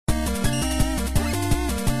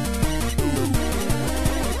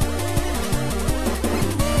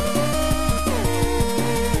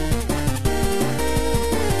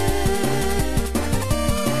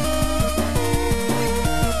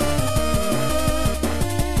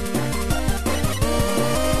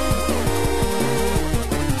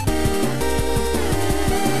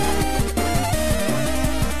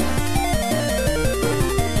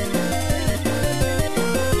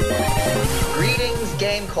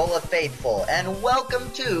Cola faithful, and welcome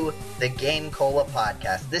to the Game Cola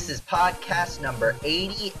podcast. This is podcast number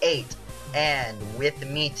 88, and with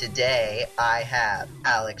me today I have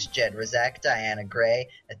Alex Jedrzak, Diana Gray,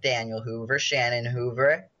 Nathaniel Hoover, Shannon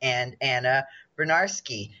Hoover, and Anna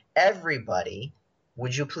Bernarski. Everybody,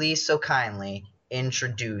 would you please so kindly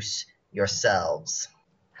introduce yourselves?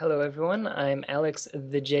 Hello everyone, I'm Alex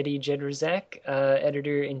the Jedi Jedrzak,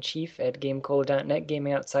 Editor-in-Chief at GameCola.net,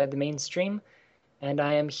 Gaming Outside the Mainstream, and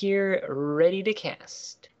I am here ready to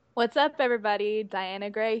cast. What's up everybody,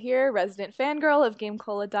 Diana Gray here, resident fangirl of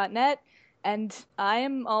GameCola.net, and I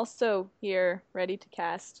am also here ready to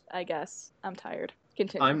cast, I guess. I'm tired.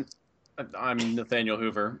 Continue. I'm Nathaniel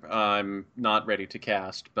Hoover. I'm not ready to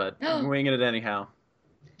cast, but I'm winging it anyhow.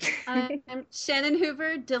 I'm Shannon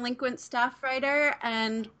Hoover, delinquent staff writer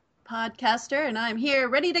and podcaster, and I'm here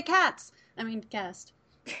ready to cast.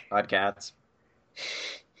 Podcasts.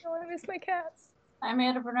 Oh, I miss my cats. I'm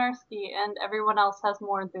Anna Bernarski, and everyone else has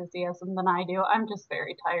more enthusiasm than I do. I'm just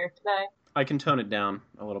very tired today. I can tone it down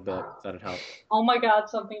a little bit. That'd help. Oh my god,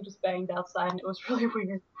 something just banged outside, and it was really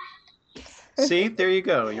weird. See? There you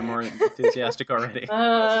go. You're more enthusiastic already.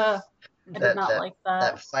 I did not like that.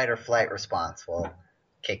 That fight or flight response will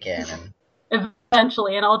kick in. And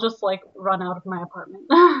eventually, and I'll just, run out of my apartment.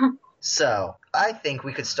 So, I think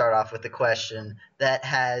we could start off with the question that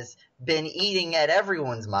has been eating at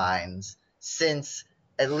everyone's minds since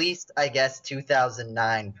at least, I guess,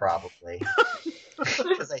 2009 probably.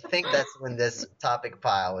 Because I think that's when this topic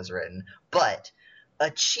pile was written. But,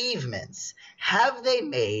 achievements. Have they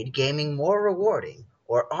made gaming more rewarding,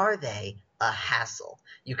 or are they a hassle?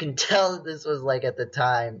 You can tell that this was, at the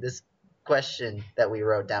time, this question that we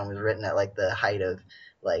wrote down was written at, the height of,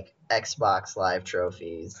 Xbox Live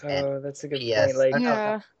trophies. Oh, that's a good PS,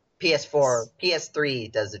 point. PS4,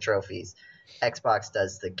 PS3 does the trophies. Xbox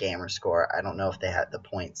does the gamer score. I don't know if they had the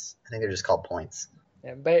points. I think they're just called points.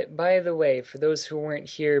 Yeah, by the way, for those who weren't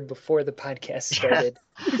here before the podcast started...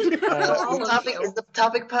 Is the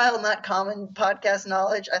topic pile not common podcast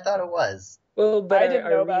knowledge? I thought it was. Well, but I didn't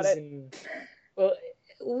know about it. Well,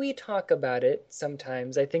 we talk about it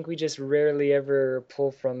sometimes. I think we just rarely ever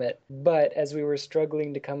pull from it. But as we were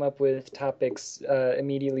struggling to come up with topics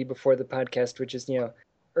immediately before the podcast, which is,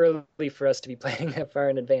 early for us to be planning that far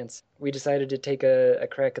in advance, we decided to take a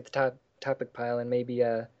crack at the topic pile and maybe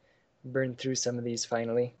burn through some of these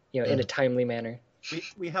finally, in a timely manner.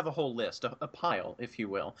 We have a whole list, a pile, if you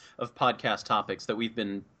will, of podcast topics that we've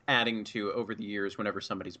been adding to over the years whenever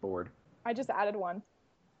somebody's bored. I just added one.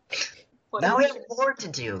 Now we have more to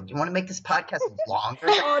do. You want to make this podcast longer?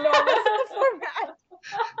 Oh no, this is the format.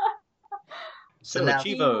 So now,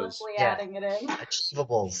 Achievos. Adding it in.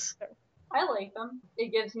 Achievables. I like them.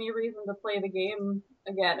 It gives me reason to play the game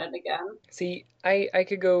again and again. See, I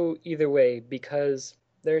could go either way because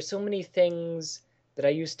there are so many things that I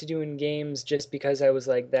used to do in games just because I was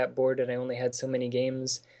that bored and I only had so many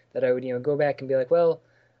games that I would, go back and be like, well,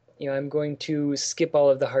 I'm going to skip all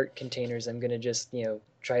of the heart containers. I'm going to just,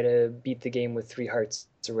 try to beat the game with 3 hearts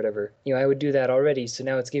or whatever. I would do that already, so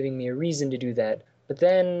now it's giving me a reason to do that. But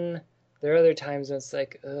then there are other times when it's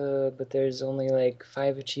but there's only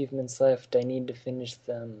 5 achievements left. I need to finish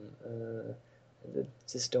them. I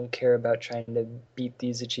just don't care about trying to beat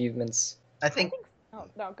these achievements. I think... Oh,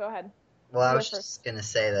 no, go ahead. Well, I was just going to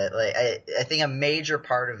say that, I think a major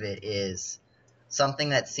part of it is something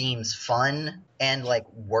that seems fun and,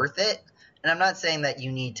 worth it. And I'm not saying that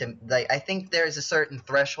you need to, I think there's a certain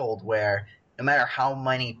threshold where no matter how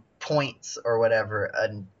many points or whatever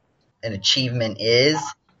an achievement is,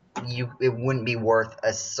 it wouldn't be worth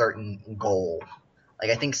a certain goal.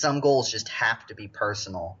 I think some goals just have to be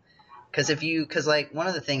personal. Because one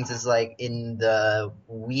of the things is, in the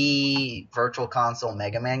Wii Virtual Console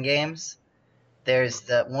Mega Man games, there's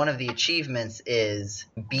one of the achievements is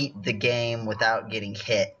beat the game without getting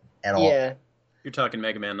hit at all. Yeah. You're talking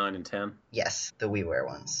Mega Man 9 and 10? Yes, the WiiWare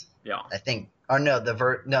ones. Yeah. I think. Oh no,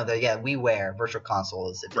 WiiWare Virtual Console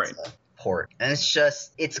is if it's a port, and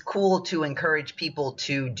it's cool to encourage people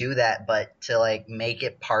to do that, but to make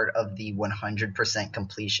it part of the 100%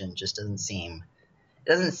 completion just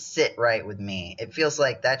doesn't sit right with me. It feels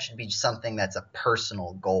like that should be something that's a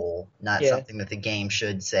personal goal, not something that the game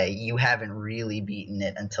should say, you haven't really beaten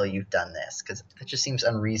it until you've done this, because that just seems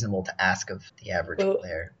unreasonable to ask of the average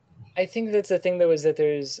player. I think that's the thing, though, is that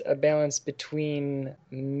there's a balance between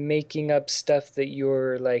making up stuff that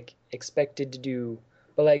you're, expected to do.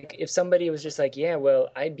 But, if somebody was just yeah, well,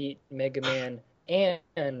 I beat Mega Man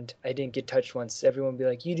and I didn't get touched once, everyone would be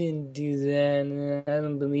like, you didn't do that, I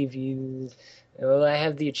don't believe you. Well, I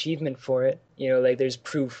have the achievement for it. There's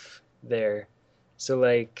proof there. So,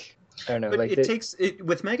 I don't know. But Like it takes it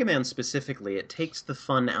with Mega Man specifically. It takes the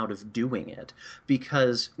fun out of doing it,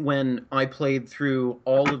 because when I played through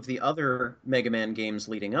all of the other Mega Man games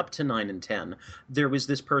leading up to 9 and 10, there was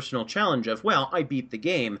this personal challenge of, well, I beat the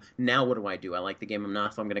game. Now what do? I like the game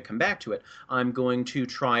enough. I'm going to come back to it. I'm going to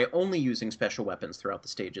try only using special weapons throughout the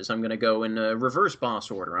stages. I'm going to go in a reverse boss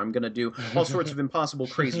order. I'm going to do all sorts of impossible,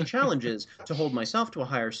 crazy challenges to hold myself to a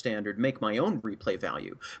higher standard, make my own replay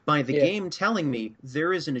value. By the game telling me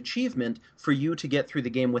there is an achievement for you to get through the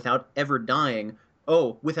game without ever dying,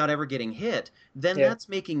 without ever getting hit, then that's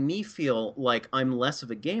making me feel like I'm less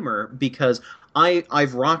of a gamer, because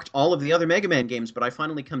I've rocked all of the other Mega Man games, but I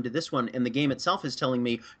finally come to this one, and the game itself is telling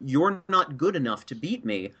me you're not good enough to beat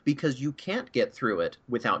me because you can't get through it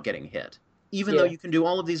without getting hit, even though you can do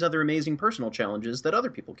all of these other amazing personal challenges that other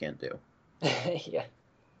people can't do. Yeah.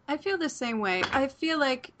 I feel the same way. I feel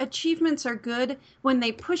like achievements are good when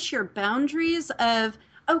they push your boundaries of,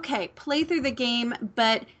 okay, play through the game,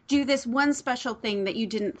 but do this one special thing that you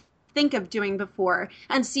didn't think of doing before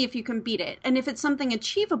and see if you can beat it. And if it's something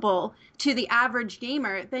achievable to the average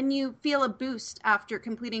gamer, then you feel a boost after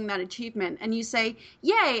completing that achievement. And you say,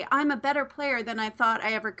 yay, I'm a better player than I thought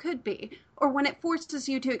I ever could be. Or when it forces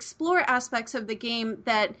you to explore aspects of the game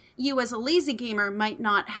that you as a lazy gamer might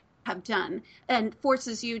not have done, and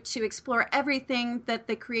forces you to explore everything that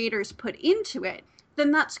the creators put into it,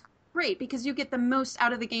 then that's great, because you get the most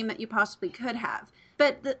out of the game that you possibly could have.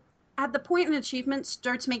 But at the point an achievement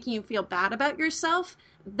starts making you feel bad about yourself,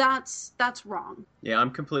 that's wrong. Yeah,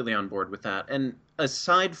 I'm completely on board with that. And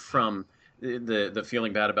aside from the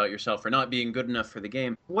feeling bad about yourself for not being good enough for the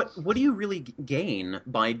game, what do you really gain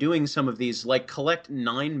by doing some of these, like collect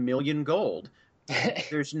 9 million gold?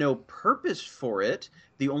 There's no purpose for it.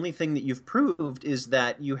 The only thing that you've proved is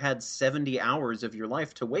that you had 70 hours of your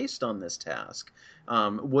life to waste on this task.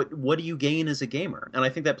 What do you gain as a gamer? And I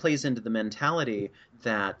think that plays into the mentality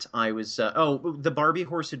that I was... the Barbie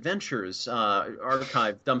Horse Adventures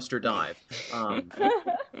archive dumpster dive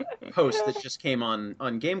post that just came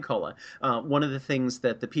on Game Cola. One of the things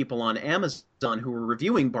that the people on Amazon who were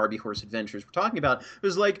reviewing Barbie Horse Adventures were talking about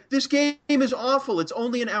was like, this game is awful. It's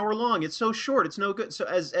only an hour long. It's so short. It's no good. So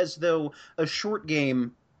as though a short game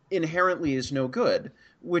inherently is no good,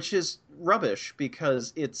 which is rubbish,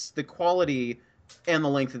 because it's the quality and the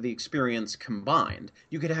length of the experience combined.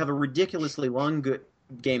 You could have a ridiculously long good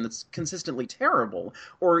game that's consistently terrible,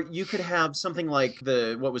 or you could have something like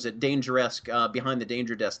Danger-esque, Behind the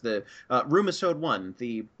Danger Desk, the Rumisode 1,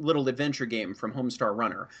 the little adventure game from Homestar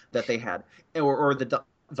Runner that they had, or the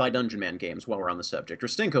Dungeon Man games, while we're on the subject, or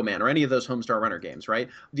Stinko Man, or any of those Homestar Runner games, right?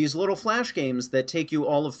 These little flash games that take you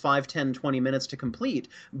all of 5, 10, 20 minutes to complete,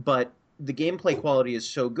 but the gameplay quality is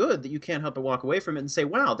so good that you can't help but walk away from it and say,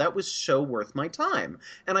 wow, that was so worth my time.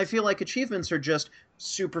 And I feel like achievements are just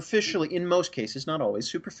superficially, in most cases, not always,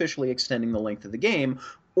 superficially extending the length of the game,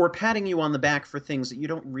 or patting you on the back for things that you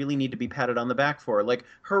don't really need to be patted on the back for. Like,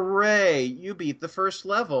 hooray, you beat the first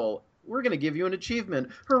level. We're going to give you an achievement.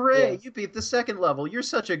 Hooray, you beat the second level. You're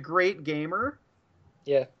such a great gamer.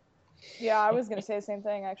 Yeah. Yeah, I was going to say the same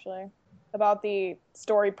thing, actually, about the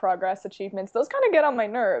story progress achievements. Those kind of get on my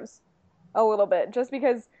nerves a little bit, just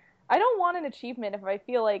because I don't want an achievement if I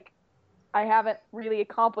feel like I haven't really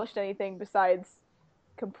accomplished anything besides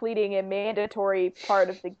completing a mandatory part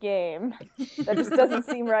of the game. That just doesn't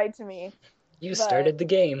seem right to me. You started the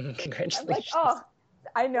game. Congratulations. I'm like, oh,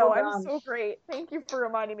 I know, I'm so great. Thank you for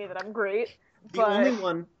reminding me that I'm great. The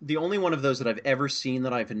only one of those that I've ever seen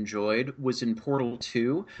that I've enjoyed was in Portal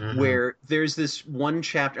 2, where there's this one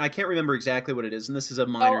chapter, I can't remember exactly what it is, and this is a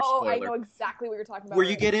minor spoiler. I know exactly what you're talking about. Where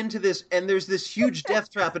you get into this, and there's this huge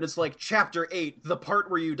death trap, and it's like, Chapter 8, the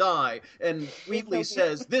part where you die, and Wheatley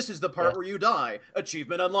says, this is the part where you die.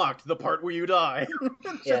 Achievement unlocked, the part where you die.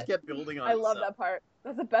 Just kept building on I love that part.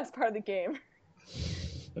 That's the best part of the game.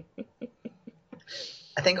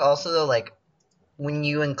 I think also, though, like, when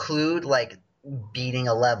you include, like, beating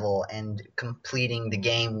a level and completing the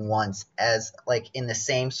game once as, like, in the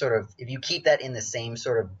same sort of, if you keep that in the same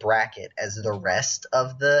sort of bracket as the rest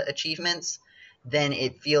of the achievements, then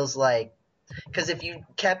it feels like, because if you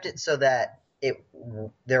kept it so that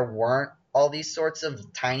there weren't all these sorts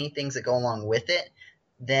of tiny things that go along with it,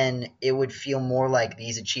 then it would feel more like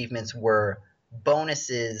these achievements were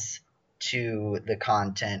bonuses to the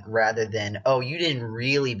content rather than, oh, you didn't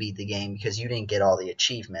really beat the game because you didn't get all the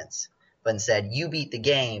achievements. But instead, you beat the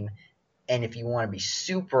game, and if you want to be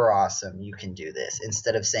super awesome, you can do this.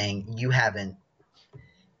 Instead of saying you haven't.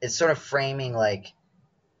 It's sort of framing, like,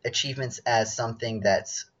 achievements as something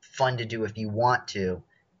that's fun to do if you want to,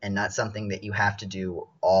 and not something that you have to do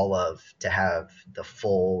all of to have the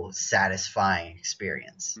full, satisfying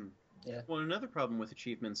experience. Yeah. Well, another problem with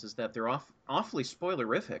achievements is that they're awfully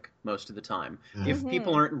spoilerific most of the time. Mhm. If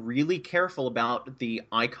people aren't really careful about the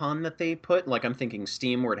icon that they put, like I'm thinking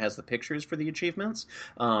Steam where it has the pictures for the achievements,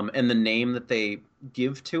 and the name that they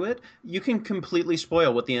give to it, you can completely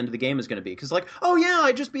spoil what the end of the game is going to be. Because like, oh yeah,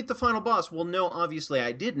 I just beat the final boss. Well, no, obviously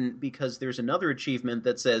I didn't, because there's another achievement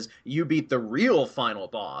that says you beat the real final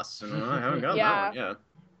boss. And I haven't got that one yet.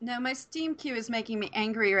 No, my Steam queue is making me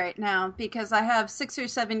angry right now because I have 6 or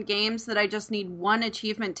 7 games that I just need one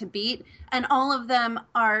achievement to beat, and all of them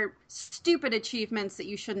are stupid achievements that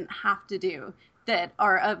you shouldn't have to do, that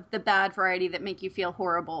are of the bad variety that make you feel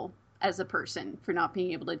horrible as a person for not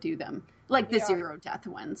being able to do them. Like the zero death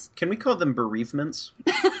ones. Can we call them bereavements?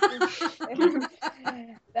 That's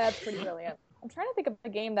pretty brilliant. I'm trying to think of a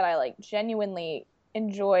game that I like genuinely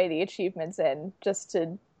enjoy the achievements in, just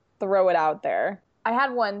to throw it out there. I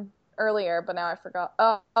had one earlier, but now I forgot.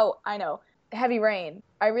 Oh, I know. Heavy Rain.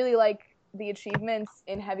 I really like the achievements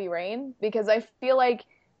in Heavy Rain because I feel like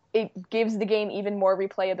it gives the game even more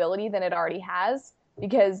replayability than it already has,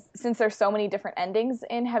 because since there's so many different endings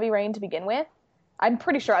in Heavy Rain to begin with, I'm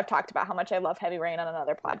pretty sure I've talked about how much I love Heavy Rain on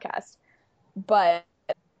another podcast. But,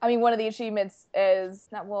 I mean, one of the achievements is,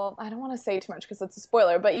 I don't want to say too much because it's a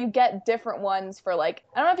spoiler, but you get different ones for, like,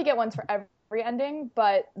 I don't know if you get ones for every ending,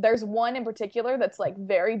 but there's one in particular that's like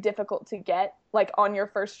very difficult to get like on your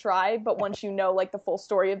first try, but once you know like the full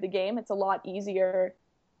story of the game, it's a lot easier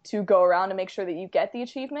to go around and make sure that you get the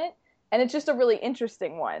achievement. And it's just a really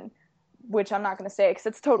interesting one, which I'm not going to say because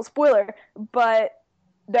it's a total spoiler, but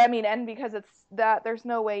I mean, and because it's that, there's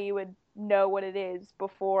no way you would know what it is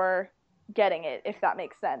before getting it, if that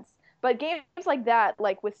makes sense. But games like that,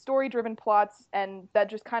 like with story-driven plots and that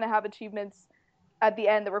just kind of have achievements at the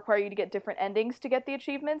end that require you to get different endings to get the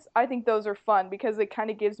achievements, I think those are fun because it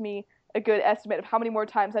kind of gives me a good estimate of how many more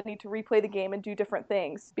times I need to replay the game and do different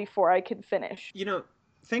things before I can finish. You know,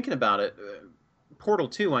 thinking about it, Portal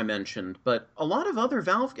 2 I mentioned, but a lot of other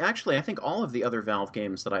Valve, actually I think all of the other Valve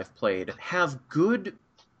games that I've played have good,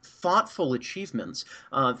 thoughtful achievements.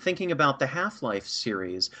 Thinking about the Half-Life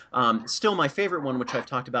series, still my favorite one, which I've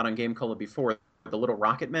talked about on Game Cola before, the Little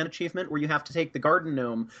Rocket Man achievement, where you have to take the garden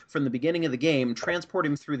gnome from the beginning of the game, transport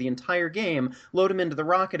him through the entire game, load him into the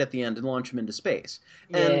rocket at the end, and launch him into space.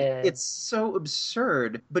 And it's so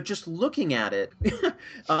absurd, but just looking at it,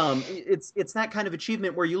 it's that kind of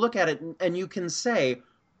achievement where you look at it and you can say,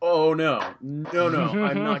 oh no, I'm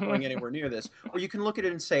not going anywhere near this. Or you can look at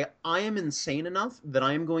it and say, I am insane enough that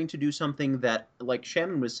I am going to do something that, like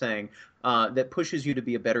Shannon was saying, that pushes you to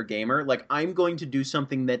be a better gamer. Like, I'm going to do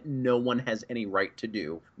something that no one has any right to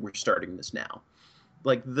do. We're starting this now.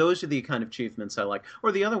 Like, those are the kind of achievements I like.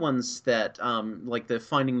 Or the other ones that, like the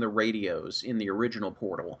finding the radios in the original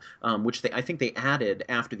Portal, which I think they added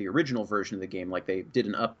after the original version of the game. Like, they did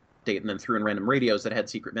an update and then threw in random radios that had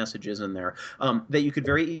secret messages in there that you could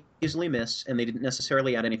very easily miss, and they didn't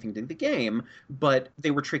necessarily add anything to the game, but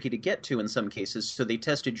they were tricky to get to in some cases, so they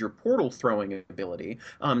tested your portal throwing ability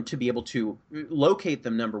to be able to locate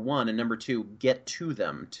them, number one, and number two, get to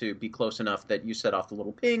them to be close enough that you set off the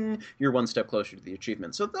little ping, you're one step closer to the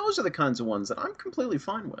achievement. So those are the kinds of ones that I'm completely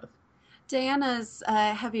fine with. Diana's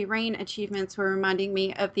Heavy Rain achievements were reminding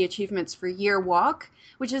me of the achievements for Year Walk,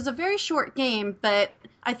 which is a very short game, but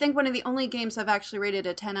I think one of the only games I've actually rated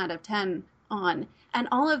a 10 out of 10 on. And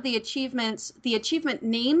all of the achievements, the achievement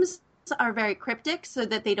names are very cryptic so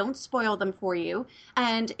that they don't spoil them for you.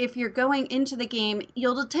 And if you're going into the game,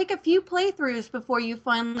 you'll take a few playthroughs before you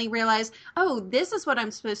finally realize, oh, this is what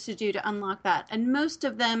I'm supposed to do to unlock that. And most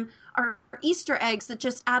of them are Easter eggs that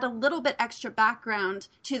just add a little bit extra background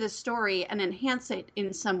to the story and enhance it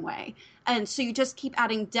in some way. And so you just keep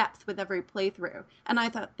adding depth with every playthrough. And I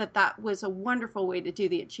thought that that was a wonderful way to do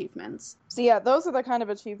the achievements. So yeah, those are the kind of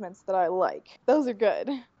achievements that I like. Those are good.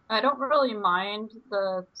 I don't really mind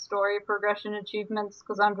the story progression achievements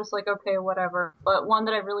because I'm just like, okay, whatever. But one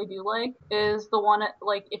that I really do like is the one,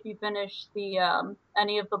 like, if you finish the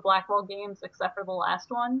any of the Blackwell games except for the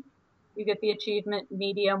last one, you get the achievement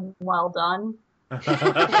medium well done.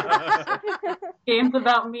 Games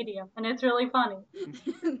about medium, and it's really funny.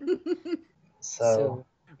 So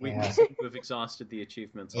we've exhausted the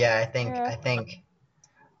achievements. Yeah, I think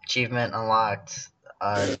achievement unlocked.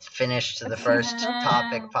 Finished to the first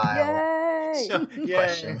topic pile. Yay! So,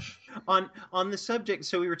 Question. On the subject,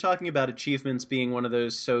 so we were talking about achievements being one of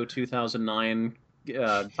those 2009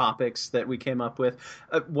 topics that we came up with.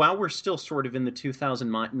 While we're still sort of in the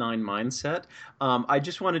 2009 mindset, I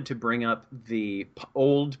just wanted to bring up the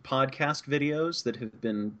old podcast videos that have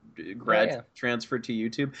been transferred to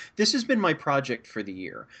YouTube. This has been my project for the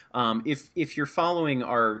year. If you're following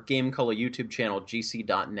our Game Cola YouTube channel,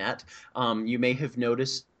 gc.net, you may have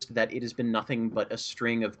noticed that it has been nothing but a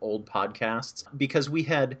string of old podcasts, because we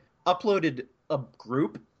had uploaded a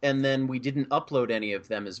group and then we didn't upload any of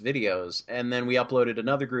them as videos, and then we uploaded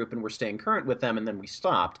another group and we're staying current with them, and then we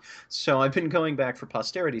stopped. So I've been going back for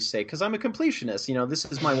posterity's sake, because I'm a completionist. This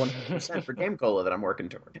is my 100% for Game Cola that I'm working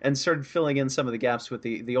toward, and started filling in some of the gaps with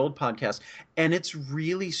the old podcast. And it's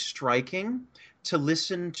really striking to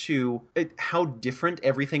listen to how different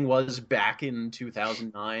everything was back in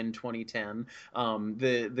 2009, 2010,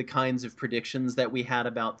 the kinds of predictions that we had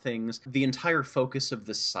about things. The entire focus of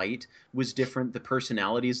the site was different. The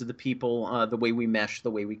personalities of the people, the way we meshed, the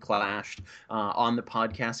way we clashed on the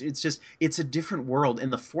podcast. It's a different world.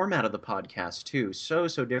 And the format of the podcast, too, so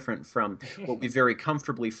different from what we've very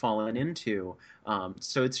comfortably fallen into.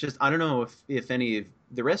 So it's just, I don't know if any of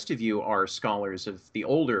the rest of you are scholars of the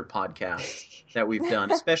older podcasts that we've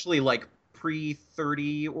done, especially like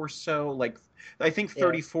pre-30 or so. Like, I think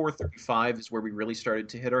 34, 35 is where we really started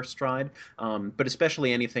to hit our stride. But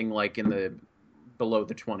especially anything like in the below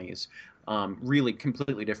the 20s, really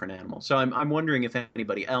completely different animal. So I'm wondering if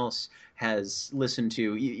anybody else has listened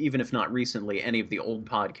to, even if not recently, any of the old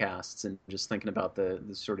podcasts, and just thinking about the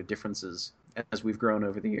sort of differences as we've grown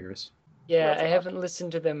over the years. Yeah, I haven't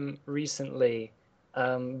listened to them recently,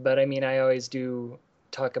 but I mean, I always do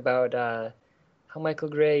talk about how Michael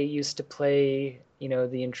Gray used to play,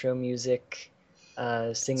 the intro music,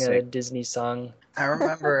 sing a Disney song. I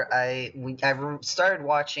remember I started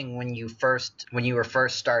watching when you were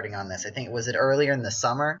first starting on this. I think was it earlier in the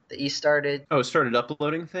summer that you started? Oh, started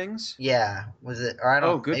uploading things? Yeah, was it? Or I don't.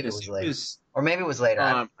 Oh, goodness. Maybe it was later. Or maybe it was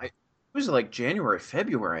later. It was like January,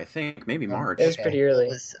 February, I think, maybe March. It was pretty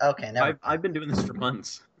early. I've been doing this for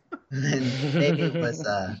months. Maybe it was.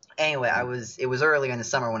 Anyway, it was earlier in the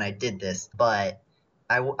summer when I did this, but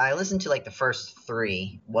I listened to like the first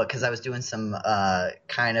three, because I was doing some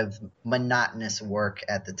kind of monotonous work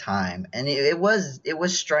at the time, and it was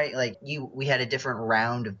we had a different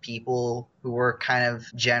round of people who were kind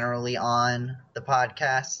of generally on the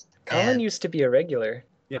podcast. Colin used to be a regular.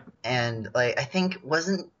 Yeah, and I think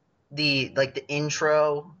wasn't the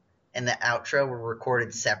intro and the outro were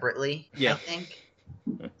recorded separately. Yeah, I think.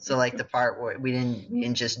 So the part where we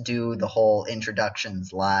didn't just do the whole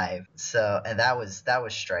introductions live. So, and that was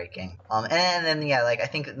striking. And then I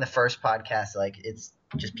think in the first podcast, it's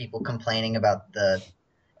just people complaining about the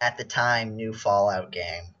at the time new Fallout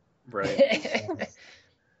game. Right.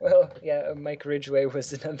 Well, yeah, Mike Ridgway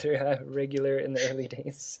was another regular in the early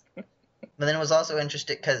days. But then it was also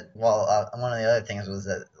interesting because, one of the other things was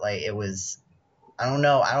that it was, I don't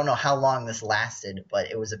know how long this lasted, but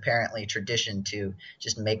it was apparently tradition to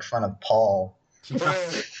just make fun of Paul. Why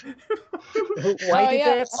did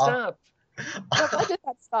that stop? Why did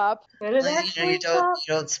that stop? You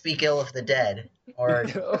don't speak ill of the dead, or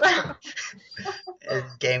in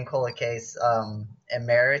Game Cola case,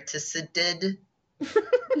 emeritused.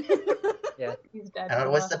 Yeah. He's dead.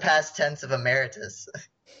 What's the past tense of emeritus?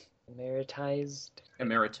 Emeritized.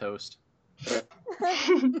 Emeritoast.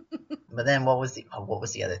 But then what was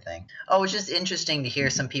the other thing? Oh, it's just interesting to hear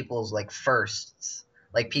some people's firsts,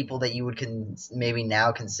 people that you would maybe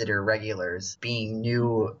now consider regulars being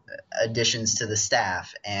new additions to the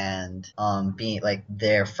staff, and being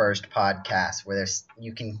their first podcast where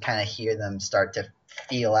you can kind of hear them start to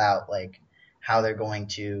feel out how they're going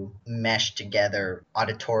to mesh together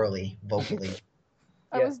auditorily, vocally.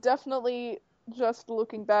 I was definitely just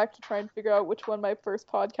looking back to try and figure out which one my first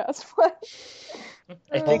podcast was.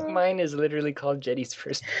 I think mine is literally called Jetty's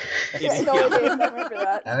First. Yeah, no, I remember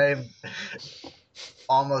that. I'm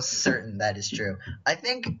almost certain that is true. I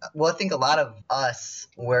think a lot of us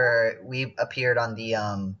we appeared on the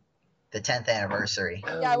 10th anniversary.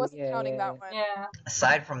 Yeah, I wasn't counting that one. Yeah.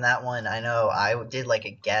 Aside from that one, I know I did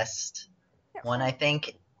a guest one, I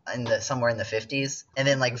think, somewhere in the 50s, and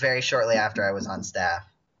then very shortly after I was on staff.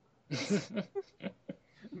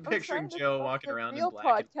 Picturing Joe walking around in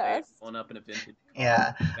black and white, pulling up in a vintage.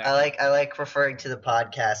 Yeah, I like referring to the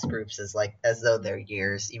podcast groups as though they're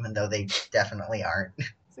years, even though they definitely aren't.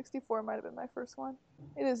 64 might have been my first one.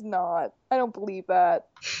 It is not. I don't believe that.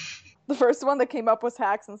 The first one that came up was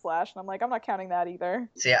Hacks and Slash, and I'm I'm not counting that either.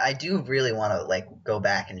 So yeah, I do really want to go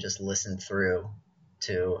back and just listen through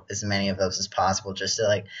to as many of those as possible, just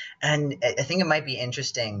to and I think it might be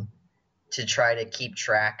interesting to try to keep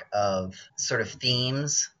track of sort of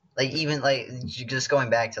themes like even like just going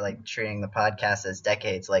back to like treating the podcast as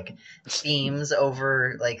decades, like themes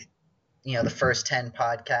over like the first 10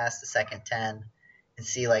 podcasts, the second 10, and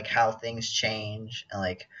see like how things change and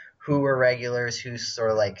like who were regulars, who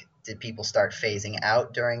sort of like did people start phasing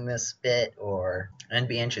out during this bit, and it'd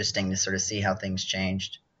be interesting to sort of see how things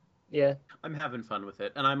changed. Yeah. I'm having fun with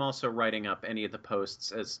it, and I'm also writing up any of the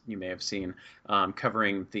posts, as you may have seen,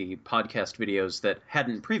 covering the podcast videos that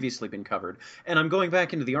hadn't previously been covered. And I'm going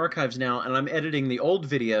back into the archives now, and I'm editing the old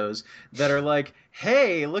videos that are like,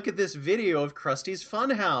 hey, look at this video of Krusty's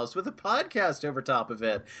Funhouse with a podcast over top of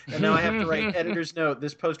it. And now I have to write editor's note,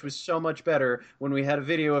 this post was so much better when we had a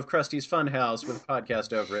video of Krusty's Funhouse with a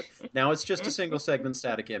podcast over it. Now it's just a single segment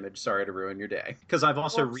static image. Sorry to ruin your day. Because I've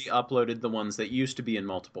also re-uploaded the ones that used to be in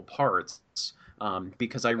multiple parts.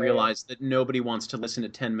 Because I realized that nobody wants to listen to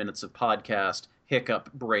 10 minutes of podcast,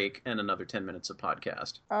 hiccup, break, and another 10 minutes of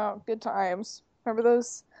podcast. Oh, good times. Remember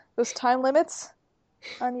those time limits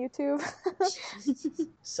on YouTube?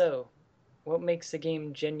 So, what makes a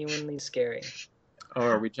game genuinely scary? Oh,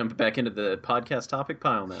 are we jumping back into the podcast topic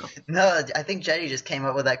pile now? No, I think Jetty just came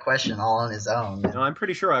up with that question all on his own. No, I'm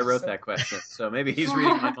pretty sure I wrote that question, so maybe he's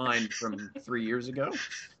reading my mind from 3 years ago.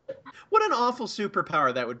 What an awful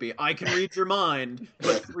superpower that would be. I can read your mind,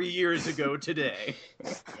 but 3 years ago today.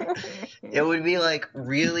 It would be like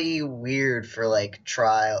really weird for like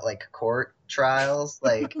court trials.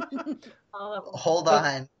 Like, hold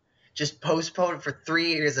on, just postpone it for 3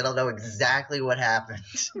 years and I'll know exactly what happened.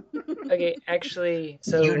 Okay, actually,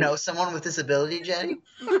 so... You know someone with disability, Jenny?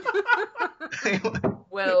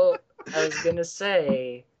 Well, I was gonna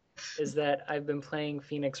say is that I've been playing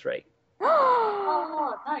Phoenix Wright.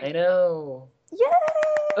 Oh, nice. I know. Yay!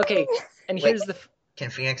 Okay, and Wait. here's the...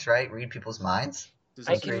 Can Phoenix Wright read people's minds? Does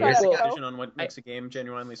I this can make read- a well, decision on what makes a game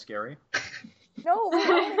genuinely scary? No, we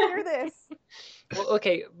want to hear this. Well,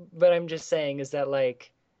 okay, but I'm just saying is that,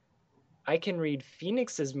 like, I can read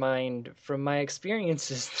Phoenix's mind from my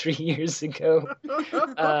experiences 3 years ago,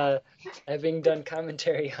 having done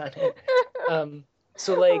commentary on it.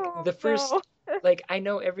 So, like, the first... No. Like, I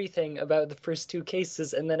know everything about the first two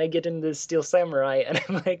cases, and then I get into Steel Samurai, and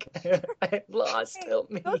I'm like, I'm lost, help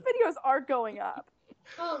me. Those videos are going up.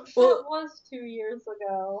 Oh, Well- that was 2 years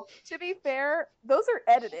ago. To be fair, those are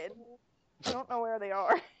edited. I don't know where they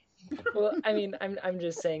are. Well, I mean, I'm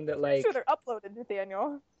just saying that, I'm like, sure they're uploaded,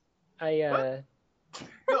 Nathaniel. I,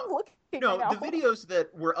 I'm looking No, now. the videos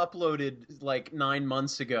that were uploaded like 9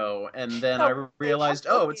 months ago, and then No, I realized,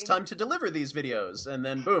 they're oh, it's uploading. time to deliver these videos, and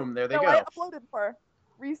then boom, there they No, go. I uploaded more.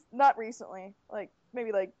 Not recently.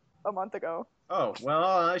 Maybe a month ago. Oh, well,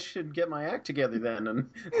 I should get my act together then and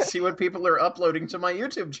see what people are uploading to my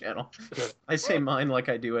YouTube channel. I say mine like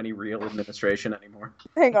I do any real administration anymore.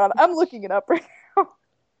 Hang on, I'm looking it up right now.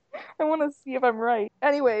 I want to see if I'm right.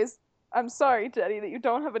 Anyways, I'm sorry, Jetty, that you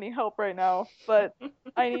don't have any help right now, but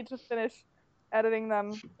I need to finish editing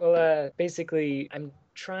them. well, basically, I'm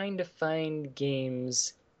trying to find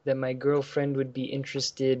games that my girlfriend would be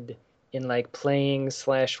interested in, like, playing /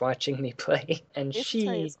 watching me play, and Ace she...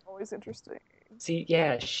 Attorney is always interesting. See,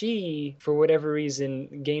 yeah, she, for whatever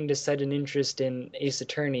reason, gained a sudden interest in Ace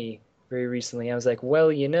Attorney very recently. I was like,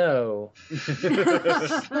 well, you know.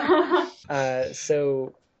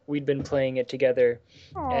 So we'd been playing it together,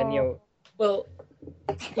 and, well,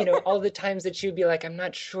 all the times that she'd be like, I'm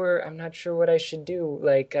not sure what I should do.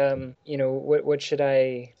 Like, what should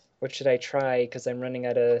I try? Because I'm running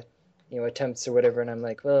out of, attempts or whatever. And I'm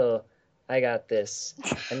like, well, I got this.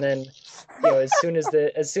 And then, as soon as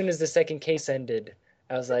the second case ended,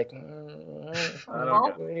 I was like,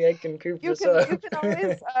 maybe I can coop this up. You can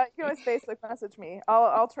always Facebook message me.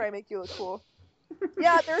 I'll try and make you look cool.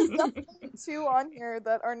 Yeah, there's definitely 2 on here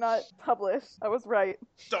that are not published. I was right.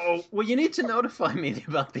 Oh, well, you need to notify me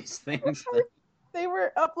about these things. Then. They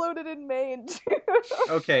were uploaded in May and June.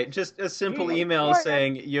 Okay, just a simple email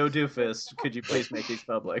saying, yo, doofus, could you please make these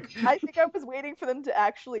public? I think I was waiting for them to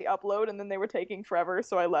actually upload, and then they were taking forever,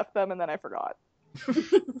 so I left them, and then I forgot.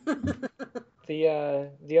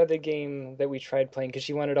 The other game that we tried playing, because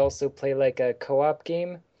she wanted to also play, like, a co-op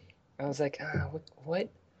game, I was like, what?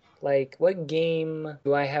 Like, what game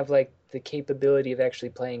do I have, like, the capability of actually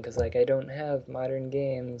playing? Because, like, I don't have modern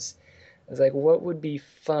games. I was like, what would be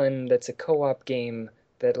fun that's a co-op game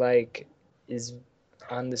that, like, is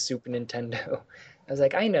on the Super Nintendo? I was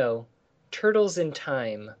like, I know. Turtles in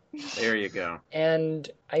Time. There you go. And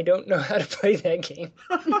I don't know how to play that game.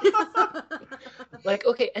 Like,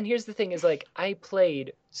 okay, and here's the thing is, like, I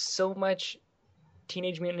played so much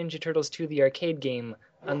Teenage Mutant Ninja Turtles 2, the arcade game,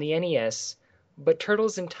 on the NES, but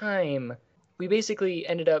Turtles in Time, we basically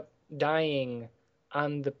ended up dying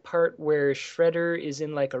on the part where Shredder is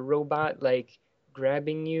in like a robot, like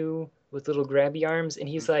grabbing you with little grabby arms, and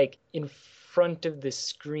he's like in front of the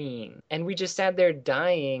screen. And we just sat there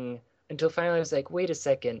dying until finally I was like, wait a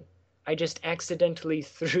second. I just accidentally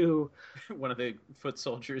threw one of the foot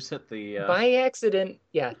soldiers at the by accident.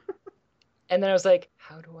 Yeah. And then I was like,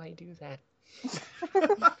 how do I do that? Wait,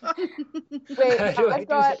 How do I do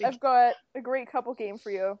that I've got a great couple game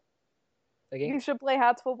for you. Okay. You should play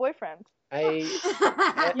Hatful Boyfriend.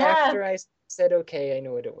 After I said okay, I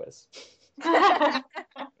knew what it was.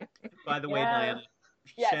 By the way, Diana,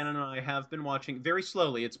 Yes. Shannon and I have been watching very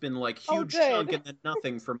slowly. It's been like Oh, huge good. chunk and then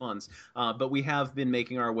nothing for months. But we have been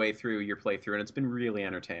making our way through your playthrough, and it's been really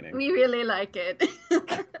entertaining. We really like it.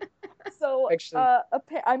 So, Actually-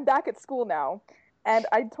 I'm back at school now, and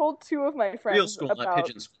I told two of my friends Real school, about... not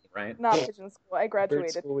pigeon school, right? Not pigeon school. I Bird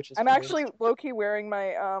graduated. school, which is I'm weird. actually low-key wearing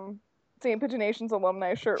my St. Pigeonations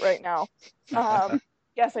alumni shirt right now.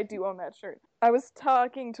 Yes, I do own that shirt. I was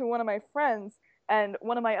talking to one of my friends, and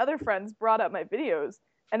one of my other friends brought up my videos.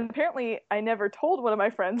 And apparently, I never told one of my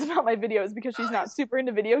friends about my videos because she's not super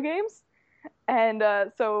into video games. And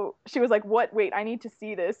so she was like, "What? Wait, I need to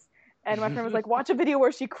see this." And my friend was like, "Watch a video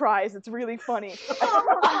where she cries. It's really funny."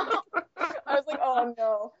 I was like, "Oh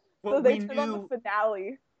no!" Well, So they we turned on knew, the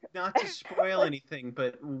finale. not to spoil anything,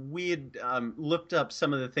 but we had looked up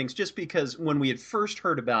some of the things just because when we had first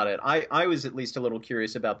heard about it, I was at least a little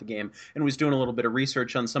curious about the game and was doing a little bit of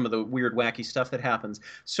research on some of the weird, wacky stuff that happens.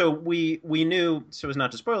 So we knew, so as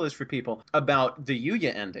not to spoil this for people, about the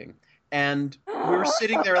Yuya ending. And we were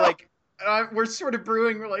sitting there like, we're sort of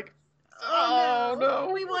brewing, we're like, oh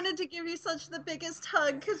no. We wanted to give you such the biggest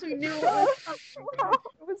hug because we knew it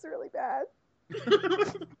It was was really bad.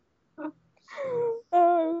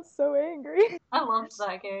 Oh, I was so angry. I loved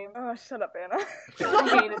that game. Oh, shut up, Anna.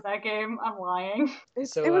 I hated that game. I'm lying.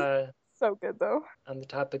 So, It was so good, though. on the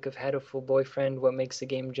topic of Hatful Boyfriend, what makes a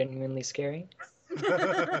game genuinely scary?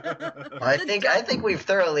 I think we've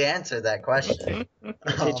thoroughly answered that question.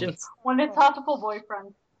 Pigeons. When it's Hatful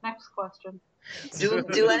Boyfriend. Next question.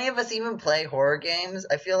 Do any of us even play horror games?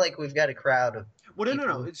 I feel like we've got a crowd of Well,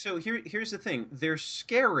 no. So here's the thing. There's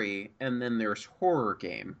scary, and then there's horror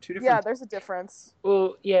game. Two different. Yeah, there's a difference.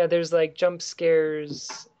 Well, yeah, there's like jump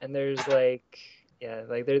scares, and there's like, yeah,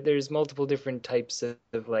 like there's multiple different types of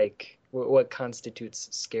like what constitutes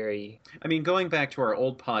scary. I mean, going back to our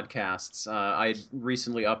old podcasts, I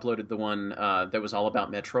recently uploaded the one that was all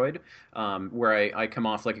about Metroid, where I come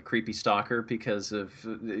off like a creepy stalker because of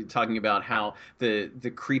talking about how the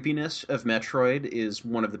creepiness of Metroid is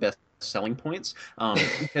one of the best selling points,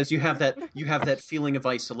 because you have that feeling of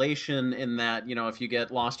isolation in that, you know, if you get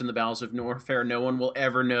lost in the bowels of Norfair, no one will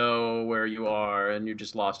ever know where you are and you're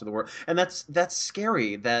just lost to the world. And that's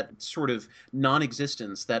scary, that sort of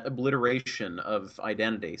non-existence, that obliteration of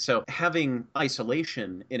identity. So having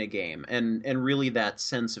isolation in a game and really that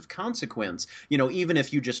sense of consequence, you know, even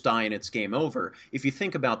if you just die and it's game over, if you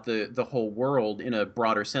think about the whole world in a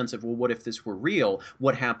broader sense of, well, what if this were real?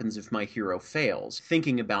 What happens if my hero fails?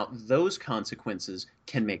 Thinking about those consequences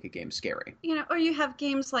can make a game scary. You know, or you have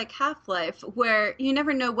games like Half-Life where you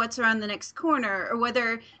never know what's around the next corner or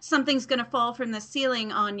whether something's going to fall from the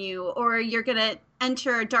ceiling on you or you're going to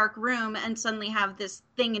enter a dark room and suddenly have this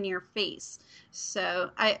thing in your face. So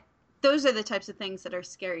those are the types of things that are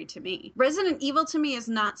scary to me. Resident Evil to me is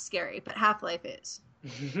not scary, but Half-Life is.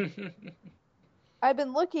 I've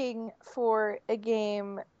been looking for a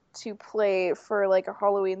game to play for like a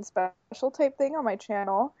Halloween special type thing on my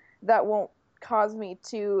channel that won't cause me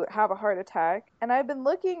to have a heart attack. And I've been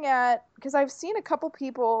looking at, because I've seen a couple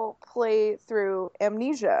people play through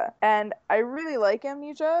Amnesia, and I really like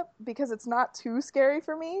Amnesia because it's not too scary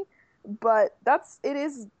for me, but it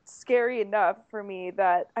is scary enough for me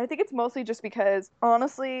that I think it's mostly just because,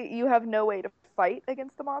 honestly, you have no way to fight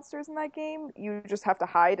against the monsters in that game. You just have to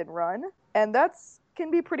hide and run, and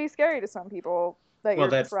can be pretty scary to some people. That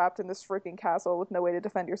you're trapped in this freaking castle with no way to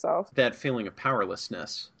defend yourself. That feeling of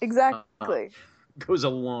powerlessness. Exactly. Goes a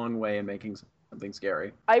long way in making something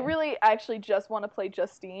scary. I really actually just want to play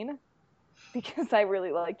Justine because I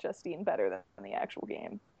really like Justine better than the actual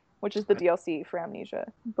game, which is the DLC for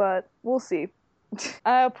Amnesia. But we'll see.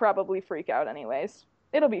 I'll probably freak out anyways.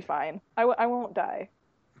 It'll be fine. I won't die.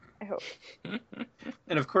 I hope.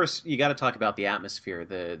 And of course, you got to talk about the atmosphere,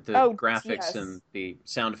 the graphics, yes, and the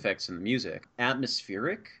sound effects and the music.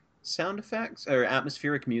 Atmospheric sound effects or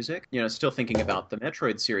atmospheric music. You know, still thinking about the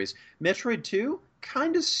Metroid series. Metroid 2,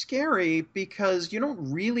 kind of scary because you don't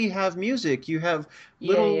really have music. You have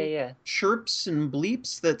little chirps and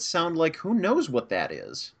bleeps that sound like who knows what that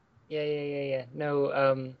is. Yeah.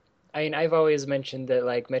 No, I mean, I've always mentioned that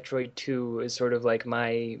like Metroid 2 is sort of like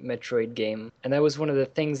my Metroid game. And that was one of the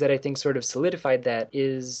things that I think sort of solidified that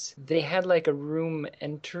is they had like a room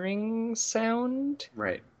entering sound.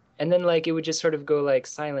 Right. And then like it would just sort of go like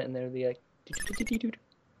silent and there would be like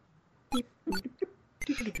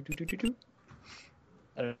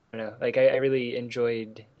I don't know. Like I really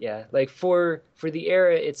enjoyed, yeah. Like for the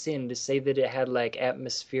era it's in, to say that it had like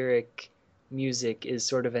atmospheric music is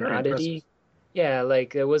sort of an Very oddity. impressive. Yeah,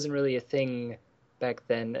 like that wasn't really a thing back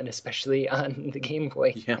then, and especially on the Game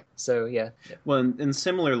Boy. Yeah. So yeah. Well, and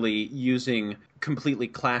similarly, using completely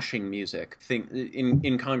clashing music,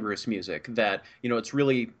 incongruous music, that, you know, it's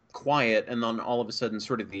really quiet, and then all of a sudden,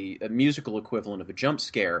 sort of the musical equivalent of a jump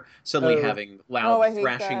scare, suddenly having loud I hate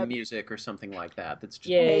thrashing that. music or something like that. That's just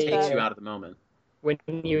Yeah, takes yeah. you out of the moment. When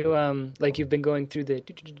you like you've been going through the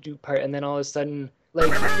do part, and then all of a sudden, like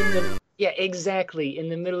in the exactly in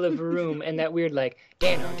the middle of a room, and that weird like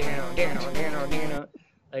down,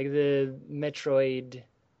 like the Metroid,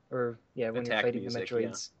 or when Attack you're fighting music, the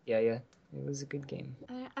Metroids. Yeah, it was a good game.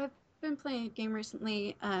 I've been playing a game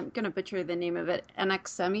recently. I'm going to butcher the name of it,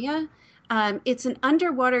 Anaxemia. It's an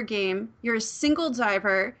underwater game. You're a single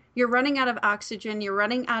diver. You're running out of oxygen. You're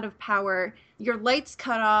running out of power. Your lights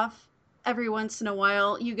cut off every once in a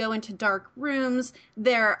while. You go into dark rooms.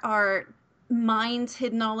 There are mines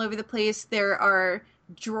hidden all over the place. There are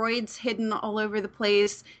droids hidden all over the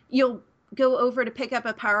place. You'll go over to pick up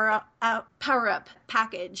a power-up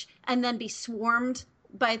package and then be swarmed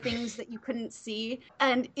by things that you couldn't see.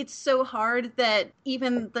 And it's so hard that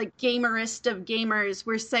even the gamerest of gamers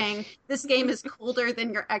were saying, this game is colder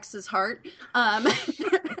than your ex's heart. But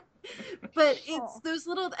it's those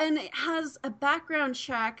little, and it has a background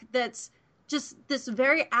track that's just this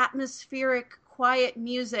very atmospheric, quiet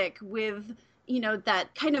music with, you know,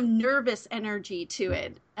 that kind of nervous energy to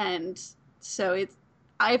it. And so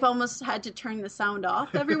I've almost had to turn the sound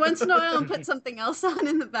off every once in a while and put something else on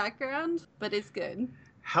in the background, but it's good.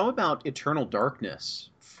 How about Eternal Darkness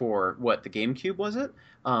for the GameCube, was it?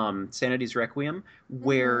 Sanity's Requiem,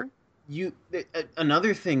 where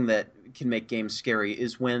another thing that can make games scary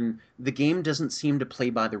is when the game doesn't seem to play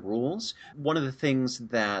by the rules. One of the things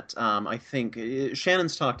that I think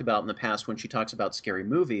Shannon's talked about in the past when she talks about scary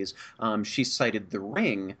movies, she cited The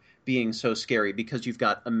Ring being so scary because you've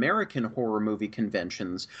got American horror movie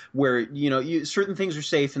conventions where, you know, certain things are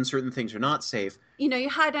safe and certain things are not safe. You know, you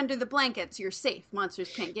hide under the blankets, you're safe.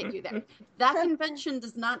 Monsters can't get you there. That convention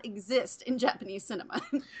does not exist in Japanese cinema.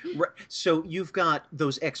 Right. So you've got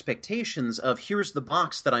those expectations of, here's the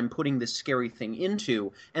box that I'm putting this scary thing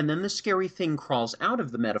into, and then the scary thing crawls out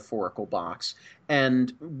of the metaphorical box,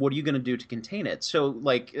 and what are you going to do to contain it? So,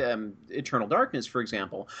 like Eternal Darkness, for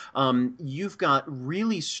example, you've got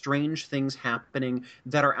really strange things happening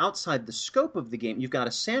that are outside the scope of the game. You've got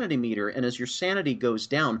a sanity meter, and as your sanity goes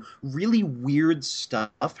down, really weird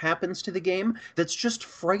stuff happens to the game that's just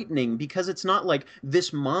frightening, because it's not like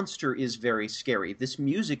this monster is very scary, this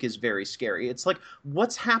music is very scary. It's like,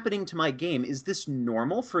 what's happening to my game? Is this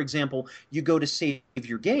normal? For example, you go to save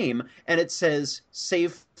your game and it says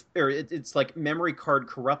save, or it's like memory card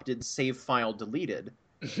corrupted, save file deleted.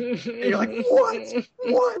 And you're like, what?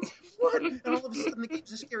 And all of a sudden the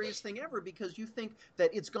game's the scariest thing ever, because you think that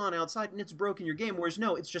it's gone outside and it's broken your game, whereas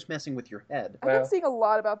no, it's just messing with your head. I've been seeing a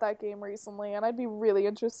lot about that game recently, and I'd be really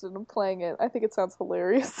interested in playing it. I think it sounds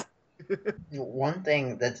hilarious. One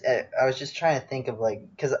thing that's I was just trying to think of, like,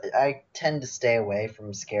 because I tend to stay away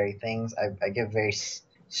from scary things. I get very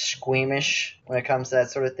squeamish when it comes to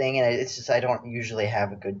that sort of thing, and it's just I don't usually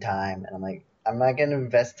have a good time, and I'm like, I'm not going to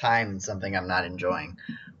invest time in something I'm not enjoying.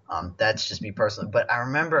 That's just me personally. But I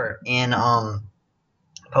remember in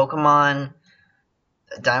Pokemon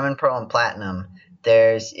Diamond, Pearl, and Platinum,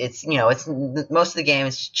 it's most of the game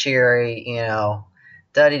is cheery, you know,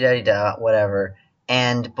 da-di-da-di-da, whatever.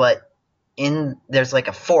 But there's like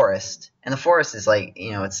a forest, and the forest is like,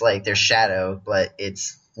 you know, it's like there's shadow, but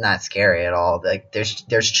it's not scary at all. Like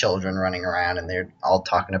there's children running around, and they're all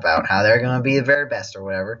talking about how they're going to be the very best or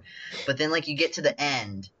whatever. But then like you get to the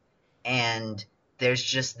end, and there's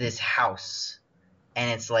just this house,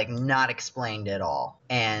 and it's like not explained at all.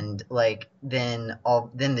 And like then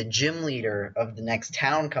the gym leader of the next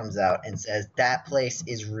town comes out and says that place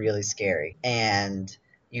is really scary. And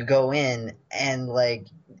you go in, and like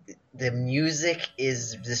the music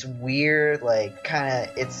is this weird, like kind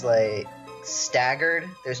of, it's like staggered.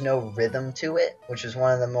 There's no rhythm to it, which is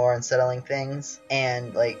one of the more unsettling things.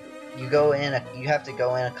 And like you have to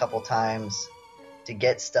go in a couple times to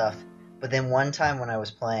get stuff. But then one time when I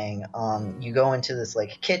was playing, you go into this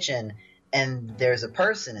like kitchen, and there's a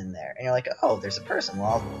person in there, and you're like, oh, there's a person.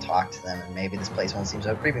 Well, I'll talk to them, and maybe this place won't seem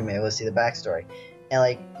so creepy. Maybe we'll see the backstory. And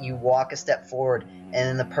like you walk a step forward, and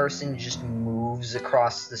then the person just moves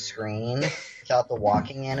across the screen without the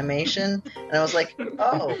walking animation. And I was like,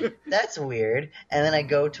 oh, that's weird. And then I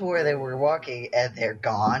go to where they were walking, and they're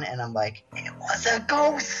gone. And I'm like, it was a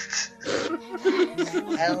ghost.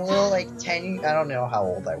 And a little like 10, I don't know how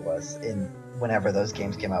old I was in whenever those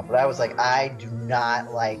games came out, but I was like, I do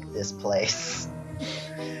not like this place.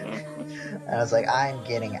 And I was like, I'm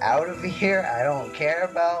getting out of here. I don't care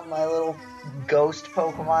about my little ghost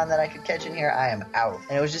Pokemon that I could catch in here. I am out.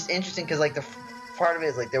 And it was just interesting because like the part of it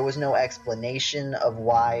is like there was no explanation of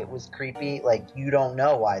why it was creepy. Like you don't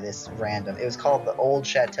know why this random. It was called the Old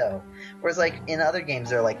Chateau. Whereas like in other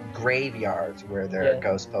games there are like graveyards where there are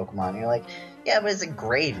ghost Pokemon. And you're like, yeah, but it's a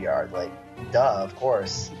graveyard. Like, duh, of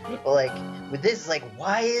course. But like with this, it's like,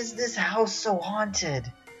 why is this house so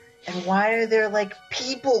haunted? And why are there like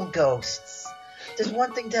people ghosts? There's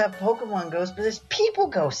one thing to have Pokemon ghosts, but there's people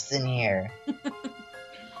ghosts in here.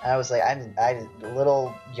 I was like,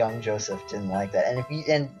 little young Joseph didn't like that.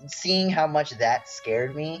 And seeing how much that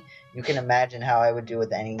scared me, you can imagine how I would do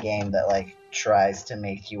with any game that like tries to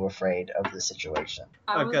make you afraid of the situation.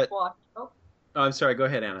 I'm sorry. Go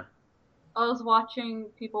ahead, Anna. I was watching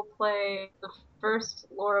people play the first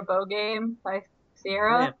Laura Bow game by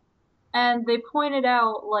Sierra. Yeah. And they pointed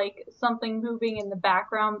out, like, something moving in the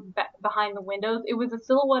background behind the windows. It was a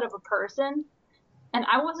silhouette of a person. And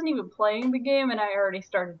I wasn't even playing the game, and I already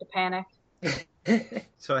started to panic.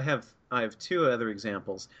 So I have two other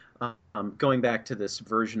examples. Going back to this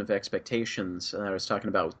version of Expectations that I was talking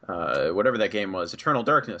about, whatever that game was, Eternal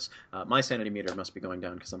Darkness. My sanity meter must be going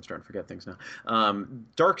down because I'm starting to forget things now.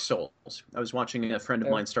 Dark Souls. I was watching a friend of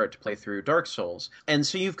mine start to play through Dark Souls. And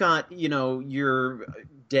so you've got, you're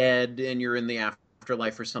dead and you're in the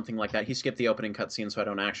afterlife or something like that. He skipped the opening cutscene, so I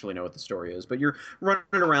don't actually know what the story is. But you're running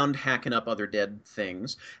around hacking up other dead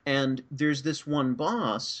things. And there's this one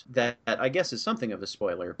boss that I guess is something of a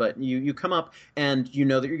spoiler. But you come up and you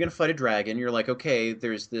know that you're going to fight a dragon. You're like, okay,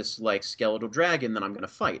 there's this like skeletal dragon that I'm going to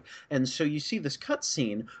fight. And so you see this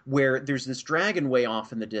cutscene where there's this dragon way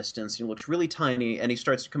off in the distance. He looks really tiny and he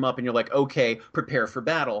starts to come up and you're like, okay, prepare for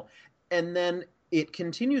battle. And then it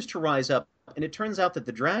continues to rise up. And it turns out that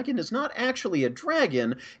the dragon is not actually a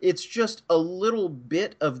dragon. It's just a little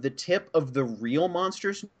bit of the tip of the real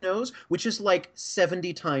monster's nose, which is like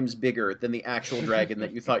 70 times bigger than the actual dragon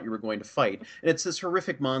that you thought you were going to fight. And it's this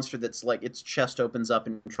horrific monster that's like its chest opens up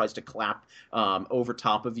and tries to clap over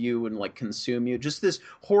top of you and like consume you. Just this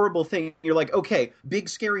horrible thing. You're like, okay, big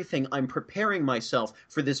scary thing. I'm preparing myself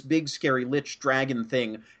for this big scary lich dragon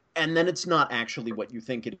thing. And then it's not actually what you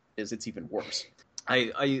think it is. It's even worse.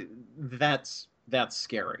 That's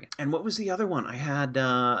scary. And what was the other one? I had,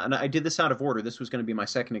 and I did this out of order. This was going to be my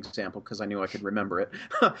second example because I knew I could remember it.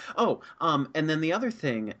 And then the other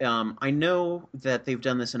thing, I know that they've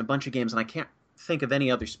done this in a bunch of games, and I can't think of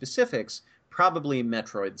any other specifics. Probably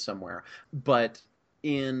Metroid somewhere, but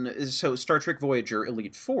Star Trek Voyager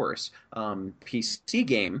Elite Force, PC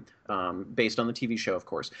game, based on the TV show, of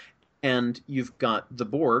course. And you've got the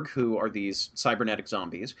Borg, who are these cybernetic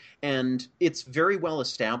zombies, and it's very well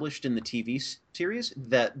established in the TV series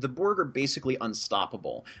that the Borg are basically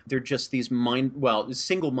unstoppable. They're just these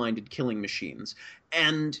single-minded killing machines.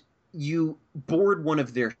 And you board one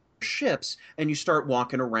of their ships, and you start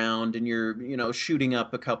walking around, and you're, shooting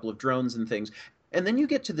up a couple of drones and things. And then you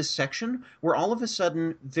get to this section where all of a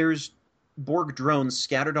sudden there's Borg drones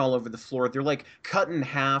scattered all over the floor. They're like cut in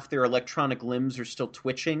half. Their electronic limbs are still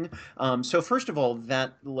twitching. So first of all,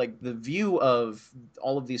 that like the view of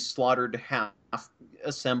all of these slaughtered half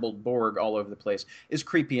assembled Borg all over the place is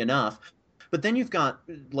creepy enough. But then you've got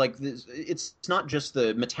like this, it's not just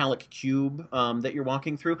the metallic cube that you're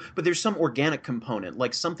walking through, but there's some organic component,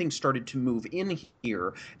 like something started to move in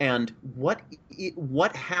here. And what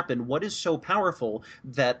happened? What is so powerful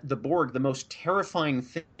that the Borg, the most terrifying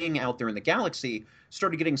thing out there in the galaxy,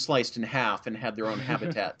 started getting sliced in half and had their own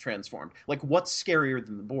habitat transformed? Like, what's scarier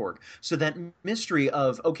than the Borg? So that mystery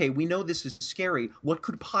of, okay, we know this is scary. What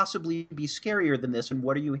could possibly be scarier than this, and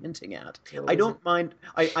what are you hinting at? I don't mind.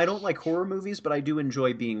 I don't like horror movies, but I do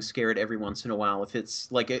enjoy being scared every once in a while if it's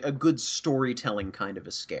like a good storytelling kind of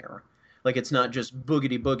a scare. Like, it's not just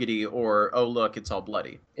boogity or, oh, look, it's all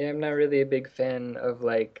bloody. Yeah, I'm not really a big fan of,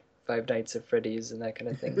 like, Five Nights at Freddy's and that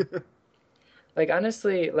kind of thing. Like,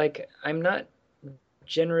 honestly, like, I'm not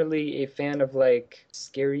generally a fan of like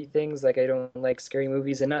scary things. Like I don't like scary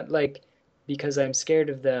movies, and not like because I'm scared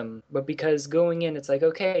of them, but because going in it's like,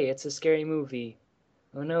 okay, it's a scary movie.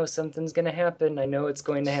 Oh no, something's gonna happen. I know it's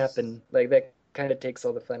going to happen. Like that kind of takes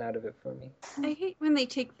all the fun out of it for me. I hate when they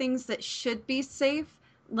take things that should be safe,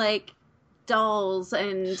 like dolls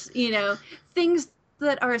and, things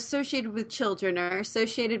that are associated with children or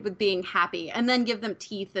associated with being happy, and then give them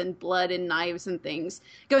teeth and blood and knives and things.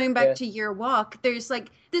 Going back to Your Walk, there's like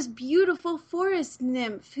this beautiful forest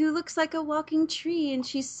nymph who looks like a walking tree, and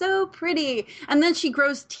she's so pretty. And then she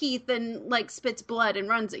grows teeth and like spits blood and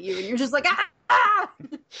runs at you, and you're just like, ah!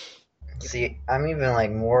 See, I'm even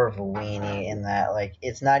like more of a weenie in that like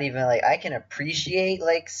it's not even like I can appreciate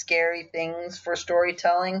like scary things for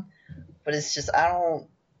storytelling, but it's just I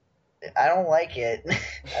don't like it.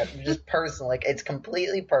 Just personal, like it's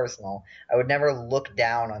completely personal. I would never look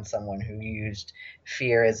down on someone who used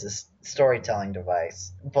fear as a storytelling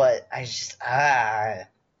device. But I'm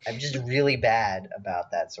just really bad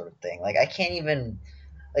about that sort of thing. Like I can't even,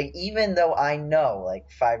 like even though I know like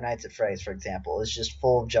Five Nights at Freddy's, for example, is just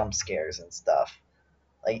full of jump scares and stuff.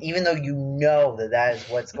 Like even though you know that is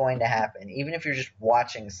what's going to happen, even if you're just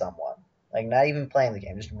watching someone, like not even playing the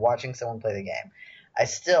game, just watching someone play the game. I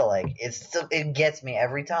still like it gets me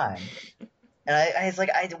every time, and I it's like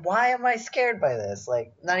why am I scared by this?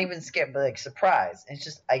 Like not even scared, but like surprised. It's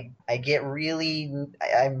just I get really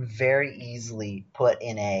I'm very easily put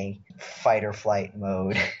in a fight or flight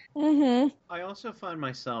mode. Mm-hmm. I also find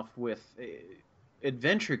myself with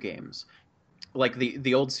adventure games, like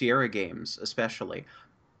the old Sierra games, especially.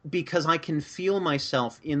 Because I can feel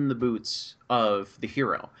myself in the boots of the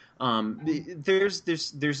hero. There's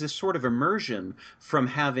this sort of immersion from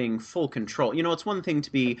having full control. It's one thing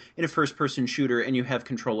to be in a first-person shooter and you have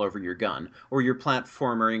control over your gun, or you're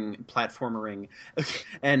platformering,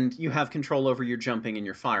 and you have control over your jumping and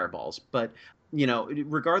your fireballs. But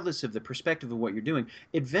regardless of the perspective of what you're doing,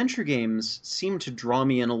 adventure games seem to draw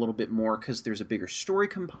me in a little bit more because there's a bigger story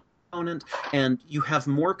component. And you have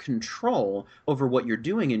more control over what you're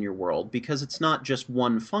doing in your world because it's not just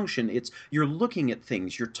one function. It's you're looking at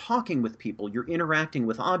things, you're talking with people, you're interacting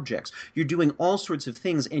with objects, you're doing all sorts of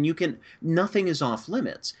things, and nothing is off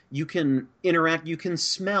limits. You can interact, you can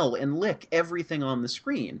smell and lick everything on the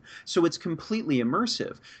screen. So it's completely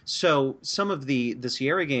immersive. So some of the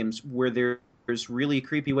Sierra games where there's really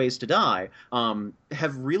creepy ways to die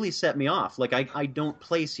have really set me off. Like I don't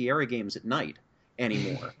play Sierra games at night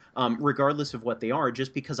anymore, regardless of what they are,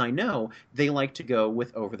 just because I know they like to go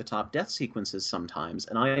with over-the-top death sequences sometimes,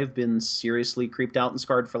 and I have been seriously creeped out and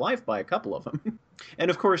scarred for life by a couple of them.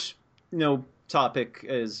 And of course, no topic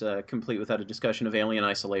is complete without a discussion of Alien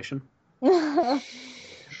Isolation,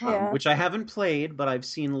 which I haven't played, but I've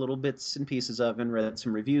seen little bits and pieces of and read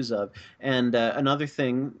some reviews of. And another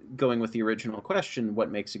thing, going with the original question,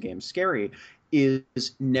 what makes a game scary,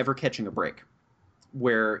 is never catching a break.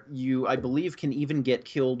 Where you, I believe, can even get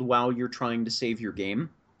killed while you're trying to save your game.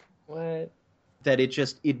 What? That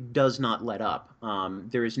it does not let up.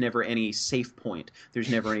 There is never any safe point. There's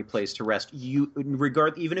never any place to rest.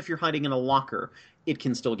 Even if you're hiding in a locker, it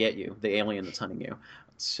can still get you, the alien that's hunting you.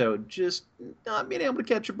 So just not being able to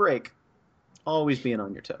catch a break. Always being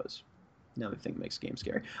on your toes. Another thing that makes games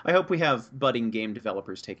scary. I hope we have budding game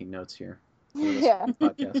developers taking notes here. Yeah.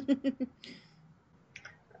 Podcast.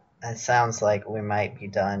 That sounds like we might be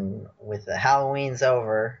done with the Halloween's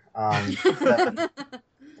over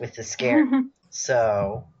with the scare.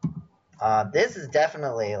 So this is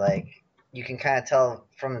definitely like you can kind of tell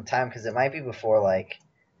from the time because it might be before like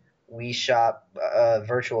Wii Shop,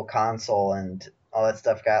 Virtual Console, and all that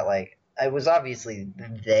stuff got like it was obviously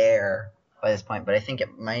there by this point, but I think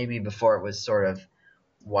it might be before it was sort of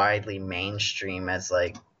widely mainstream as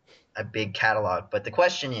like a big catalog. But the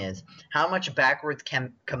question is, how much backwards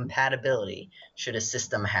compatibility should a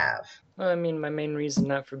system have? Well, I mean, my main reason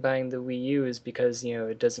not for buying the Wii U is because,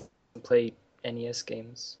 it doesn't play NES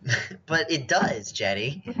games. But it does,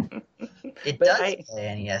 Jetty. It But does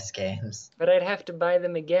play NES games. But I'd have to buy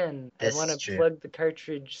them again. This I want is to true. plug the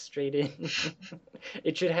cartridge straight in.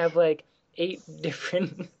 It should have like 8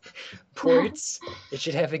 different ports. It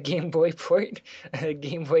should have a Game Boy port, a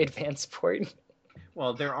Game Boy Advance port.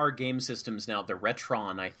 Well, there are game systems now. The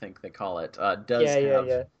Retron, I think they call it, does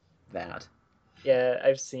have that. Yeah,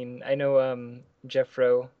 I've seen. I know Jeff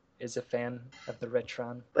Rowe is a fan of the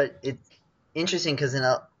Retron. But it's interesting because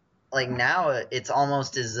now it's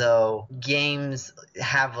almost as though games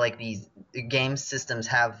have like these game systems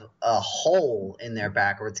have a hole in their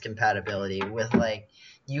backwards compatibility with like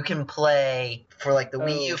you can play for like the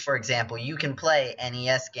Wii U, for example, you can play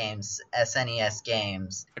NES games, SNES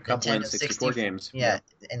games, A couple Nintendo N64 games. Yeah,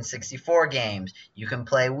 N64 games. You can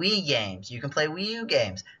play Wii games. You can play Wii U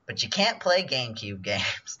games, but you can't play GameCube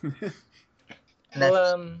games.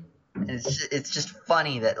 Well, And it's just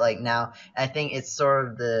funny that like now I think it's sort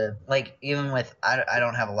of the like even with I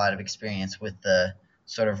don't have a lot of experience with the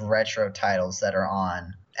sort of retro titles that are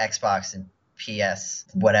on Xbox and PS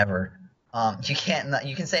whatever. You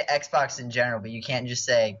can say Xbox in general, but you can't just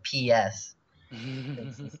say PS.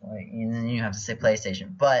 It's just like, and then you have to say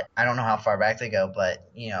PlayStation. But I don't know how far back they go, but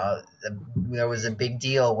there was a big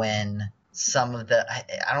deal when some of the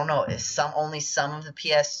I don't know if only some of the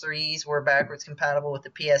PS3s were backwards compatible with the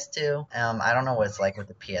PS2. I don't know what it's like with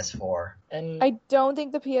the PS4. And I don't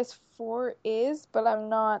think the PS4 is, but I'm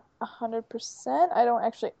not 100%. I don't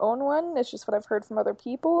actually own one. It's just what I've heard from other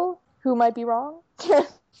people who might be wrong. well,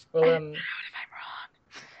 If I'm wrong.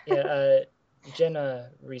 yeah, Jenna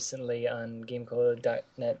recently on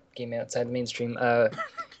GameCola.net, Game Outside the Mainstream,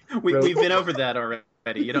 We've been over that already.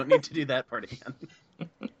 You don't need to do that part again.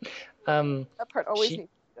 That part always needs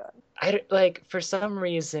to be done. For some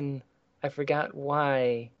reason, I forgot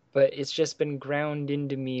why, but it's just been ground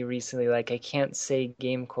into me recently. Like, I can't say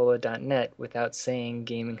GameCola.net without saying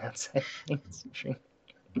Gaming Outside the Mainstream.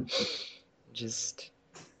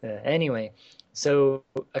 Anyway, so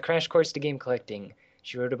A Crash Course to Game Collecting.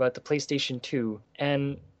 She wrote about the PlayStation 2,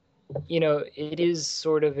 and, it is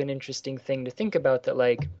sort of an interesting thing to think about that,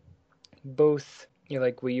 like, both,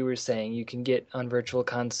 like what you were saying, you can get on Virtual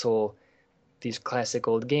Console these classic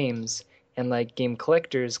old games, and, like, game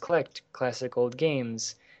collectors collect classic old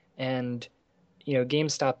games, and,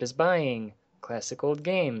 GameStop is buying classic old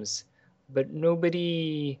games, but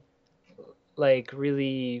nobody, like,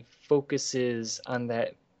 really focuses on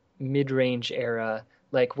that mid-range era,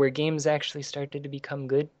 like where games actually started to become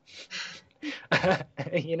good.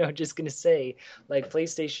 Just gonna say, like,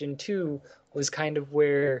 PlayStation 2 was kind of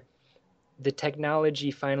where the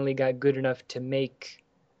technology finally got good enough to make,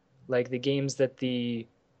 like, the games that the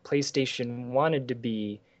PlayStation wanted to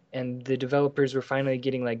be, and the developers were finally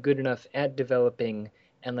getting, like, good enough at developing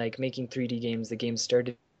and, like, making 3D games. The games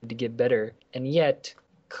started to get better, and yet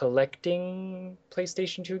collecting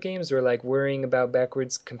PlayStation 2 games or, like, worrying about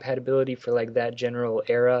backwards compatibility for, like, that general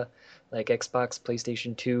era, like Xbox,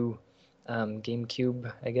 PlayStation 2, GameCube,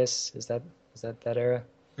 I guess, is that era?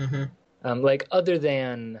 Mm-hmm. Like, other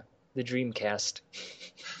than the Dreamcast.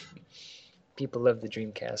 People love the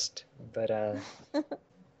Dreamcast, but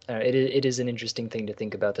it is an interesting thing to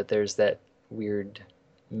think about, that there's that weird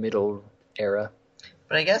middle era.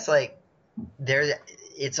 But I guess, like,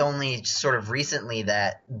 it's only sort of recently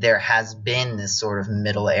that there has been this sort of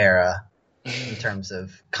middle era in terms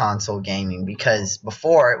of console gaming, because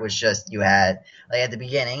before it was just, you had, like, at the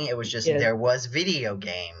beginning it was just there was video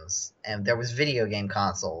games and there was video game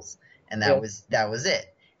consoles, and that was it.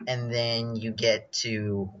 And then you get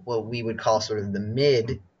to what we would call sort of the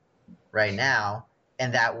mid right now,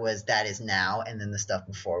 and that is now, and then the stuff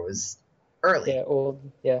before was early. Yeah, old,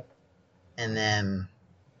 yeah. And then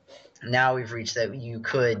now we've reached that you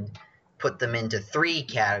could put them into 3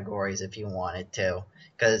 categories if you wanted to.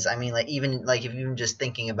 Because, I mean, like, even, like, if you're just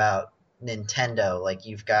thinking about Nintendo, like,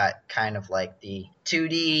 you've got kind of, like, the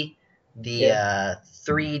 2D, the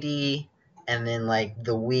 3D, and then, like,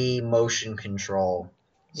 the Wii motion control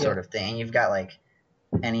sort of thing. And you've got, like,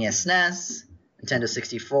 NES, SNES, Nintendo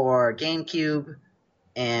 64, GameCube,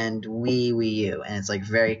 and Wii U. And it's, like,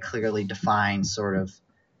 very clearly defined sort of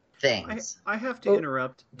things. I have to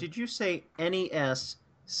interrupt. Did you say NES,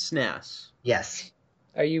 SNES? Yes.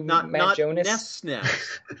 Are you Not Jonas? NES,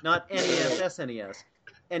 SNES. Not NES, SNES.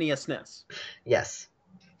 NES, SNES. Yes.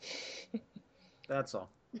 That's all.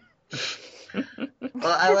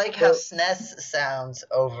 Well, I like how SNES sounds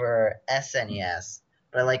over SNES,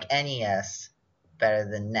 but I like NES better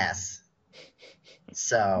than NES.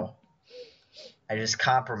 So I just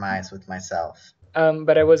compromise with myself.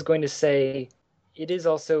 But I was going to say, it is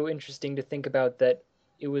also interesting to think about that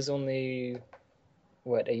it was only,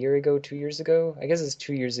 a year ago, 2 years ago? I guess it's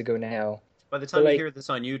 2 years ago now. By the time you hear this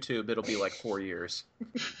on YouTube, it'll be like 4 years.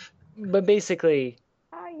 But basically,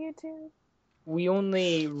 Hi, YouTube. we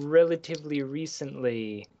only relatively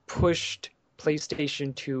recently pushed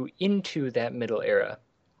PlayStation 2 into that middle era.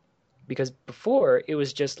 Because before, it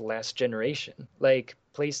was just last generation. Like,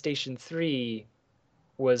 PlayStation 3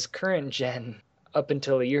 was current gen up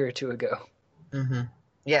until a year or two ago. Mm-hmm.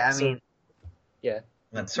 Yeah, I mean,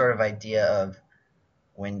 that sort of idea of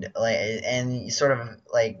when, like, and sort of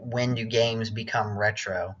like, when do games become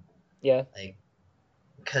retro? Yeah. Like,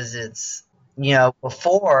 because it's,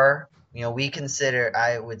 before,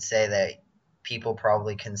 I would say that people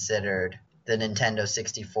probably considered the Nintendo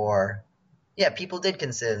 64. Yeah, people did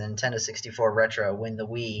consider the Nintendo 64 retro when the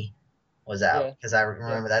Wii was out, because I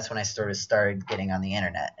remember that's when I started getting on the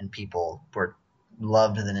internet, and people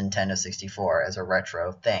loved the Nintendo 64 as a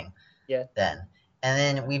retro thing. Yeah. then. And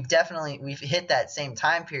then we've hit that same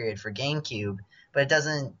time period for GameCube, but it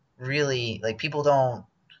doesn't really, like,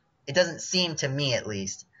 it doesn't seem to me at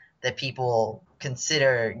least that people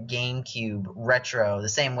consider GameCube retro the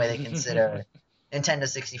same way they consider Nintendo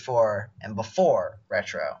 64 and before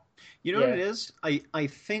retro. You know what it is?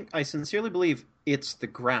 I sincerely believe it's the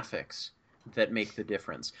graphics that make the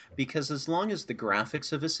difference. Because as long as the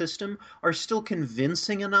graphics of a system are still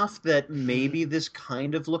convincing enough that maybe this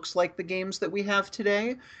kind of looks like the games that we have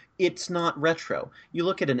today, it's not retro. You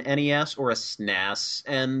look at an NES or a SNES,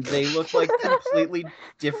 and they look like completely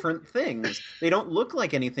different things. They don't look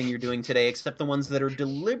like anything you're doing today, except the ones that are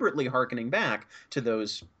deliberately harkening back to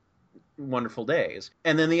those wonderful days.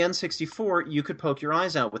 And then the N64, you could poke your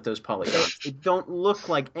eyes out with those polygons. They don't look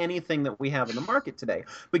like anything that we have in the market today.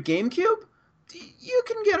 But GameCube, you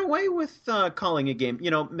can get away with calling a game.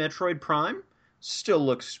 You know, Metroid Prime still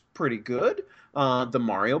looks pretty good. The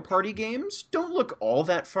Mario Party games don't look all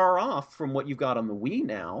that far off from what you've got on the Wii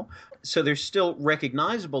now. So they're still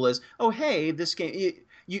recognizable as, oh, hey, this game...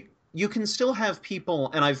 You can still have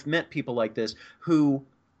people, and I've met people like this, who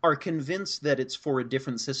are convinced that it's for a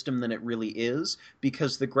different system than it really is,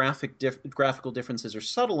 because the graphical differences are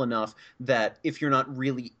subtle enough that if you're not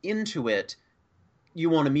really into it, you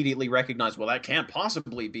won't immediately recognize, well, that can't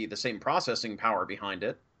possibly be the same processing power behind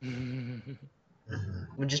it. It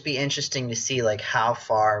would just be interesting to see like how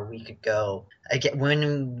far we could go. Again,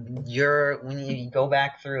 when you go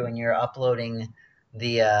back through and you're uploading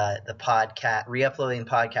the podcast, re-uploading the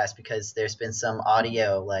podcast because there's been some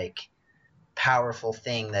audio like powerful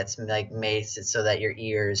thing that's like made it so that your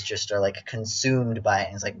ears just are like consumed by it,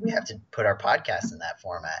 and it's like we have to put our podcast in that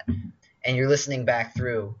format. And you're listening back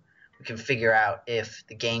through, we can figure out if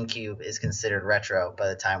the GameCube is considered retro by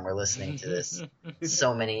the time we're listening to this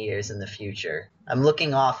so many years in the future. I'm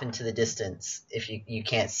looking off into the distance if you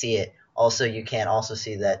can't see it. Also, you can't also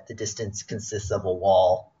see that the distance consists of a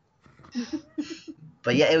wall.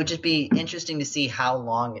 But yeah, it would just be interesting to see how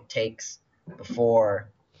long it takes before,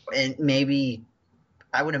 and maybe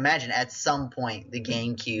I would imagine at some point the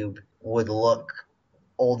GameCube would look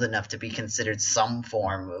old enough to be considered some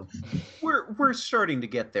form of... We're starting to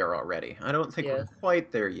get there already. I don't think we're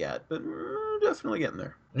quite there yet, but we're definitely getting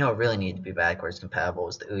there. You know, it really needed to be backwards compatible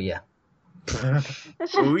was the Ouya.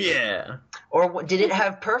 Ouya. Or did it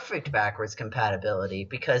have perfect backwards compatibility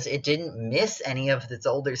because it didn't miss any of its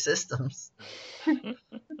older systems? And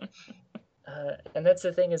that's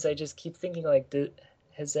the thing, is I just keep thinking, like,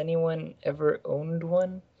 has anyone ever owned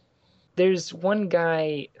one? There's one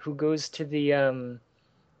guy who goes to the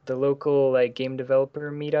local like game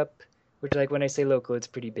developer meetup, which, like, when I say local, it's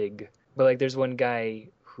pretty big. But like, there's one guy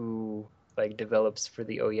who like develops for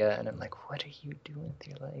the Ouya, and I'm like, what are you doing with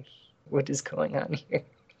your life? What is going on here?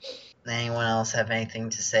 Anyone else have anything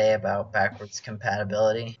to say about backwards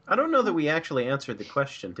compatibility? I don't know that we actually answered the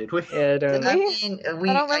question, did we? Yeah, I don't know. I mean,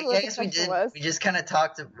 I guess we did. Was. We just kind of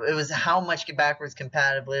talked. It was how much backwards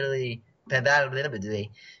compatibility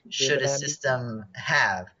should a system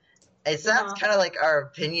have? It sounds kind of like our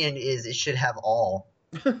opinion is it should have all.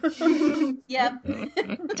 Yep.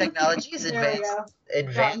 Technology is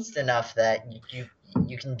advanced enough that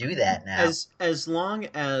you can do that now. As long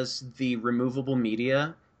as the removable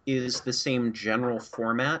media is the same general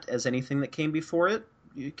format as anything that came before it,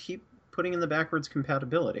 you keep putting in the backwards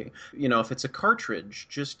compatibility. You know, if it's a cartridge,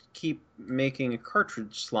 just keep making a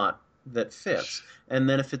cartridge slot that fits. And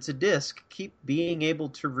then if it's a disc, keep being able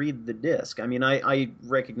to read the disc. I mean, I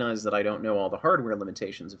recognize that I don't know all the hardware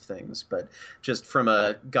limitations of things, but just from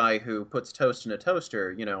a guy who puts toast in a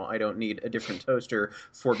toaster, you know, I don't need a different toaster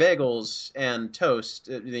for bagels and toast,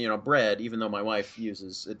 you know, bread, even though my wife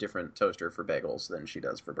uses a different toaster for bagels than she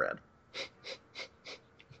does for bread.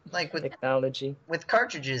 Like with technology. With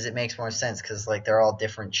cartridges, it makes more sense because like they're all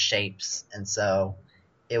different shapes, and so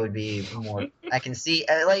it would be more. I can see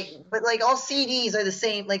but like all CDs are the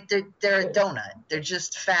same. Like they're a donut. They're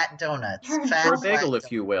just fat donuts. Fat, or a bagel,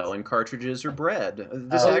 if you will, and cartridges are bread.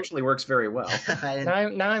 This actually works very well.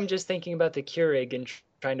 Now I'm just thinking about the Keurig and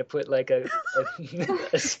trying to put like a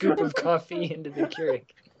scoop of coffee into the Keurig.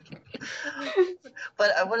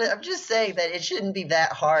 But I'm just saying that it shouldn't be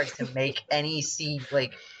that hard to make any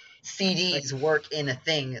CDs work in a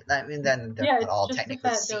thing. I mean, then they're not all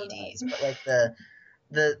technically CDs, but like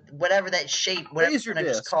the whatever that shape, whatever I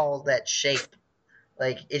just call that shape,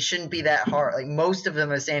 like it shouldn't be that hard. Like most of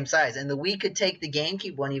them are the same size, and the Wii could take the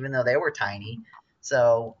GameCube one even though they were tiny.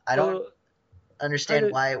 So I don't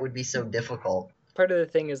understand why it would be so difficult. Part of the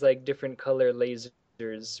thing is like different color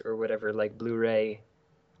lasers or whatever, like Blu-ray.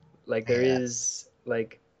 Like there is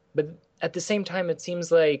like, but at the same time, it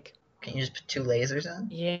seems like Can you just put 2 lasers in?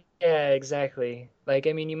 Yeah, exactly. Like,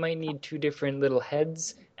 I mean, you might need 2 different little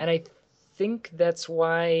heads, and I think that's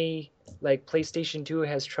why, like, PlayStation 2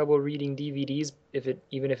 has trouble reading DVDs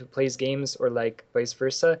even if it plays games, or like vice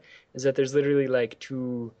versa, is that there's literally like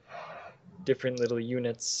 2 different little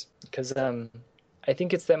units. Because I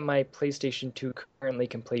think it's that my PlayStation 2 currently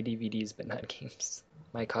can play DVDs but not games.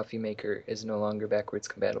 My coffee maker is no longer backwards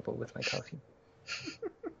compatible with my coffee.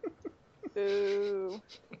 Boo.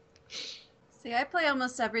 See, I play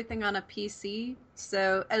almost everything on a PC,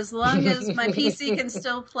 so as long as my PC can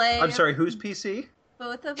still play... I'm sorry, whose PC?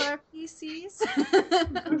 Both of our PCs.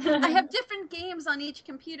 I have different games on each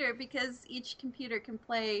computer because each computer can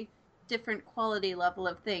play different quality level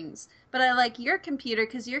of things. But I like your computer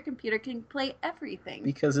because your computer can play everything.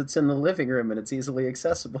 Because it's in the living room and it's easily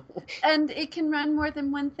accessible. And it can run more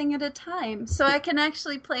than one thing at a time. So I can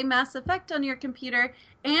actually play Mass Effect on your computer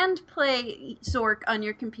and play Zork on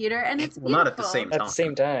your computer, and it's beautiful. Well, not at the same time. At the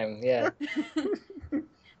same time, yeah.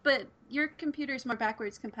 But your computer's more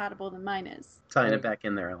backwards compatible than mine is. Tying it back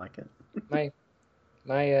in there, I like it.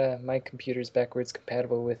 My computer's backwards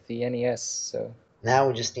compatible with the NES, so... Now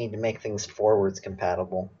we just need to make things forwards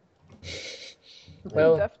compatible.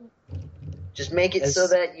 Well, Definitely. Just make it so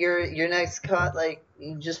that your next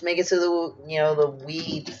you just make it so the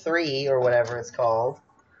Wii 3 or whatever it's called,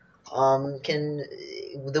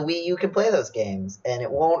 the Wii U can play those games, and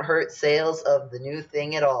it won't hurt sales of the new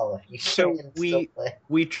thing at all. If you So can still play.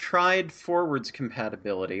 we tried forwards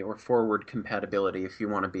compatibility, or forward compatibility if you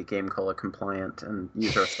want to be Game Cola compliant and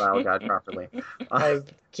use our style guide properly. I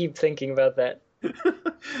keep thinking about that.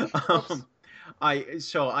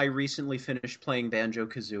 I recently finished playing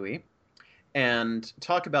Banjo-Kazooie, and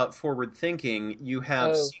talk about forward thinking. You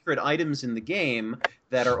have secret items in the game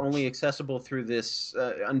that are only accessible through this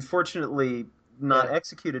unfortunately not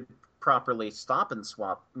executed properly stop and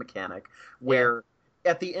swap mechanic, where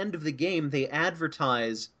at the end of the game they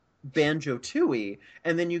advertise Banjo-Tooie,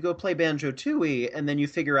 and then you go play Banjo-Tooie, and then you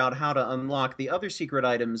figure out how to unlock the other secret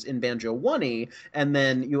items in Banjo-One-y, and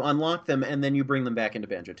then you unlock them, and then you bring them back into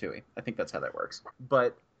Banjo-Tooie. I think that's how that works.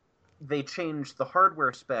 But they changed the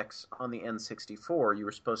hardware specs on the N64. You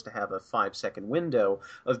were supposed to have a 5-second window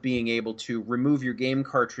of being able to remove your game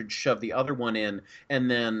cartridge, shove the other one in, and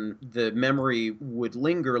then the memory would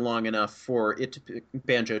linger long enough for it to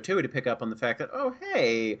Banjo-Tooie to pick up on the fact that, oh,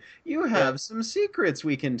 hey, you have some secrets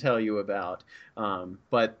we can tell you about.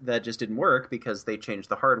 But that just didn't work because they changed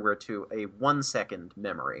the hardware to a 1-second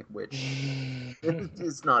memory, which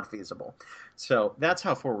is not feasible. So that's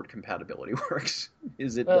how forward compatibility works.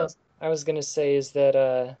 Does. I was going to say is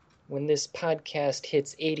that when this podcast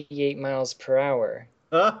hits 88 miles per hour...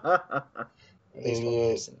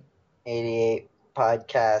 88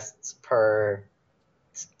 podcasts per...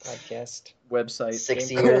 podcast. Website.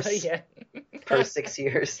 6 years. Yeah. Per 6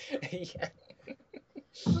 years. Yeah.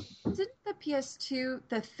 Didn't the PS2,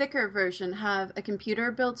 the thicker version, have a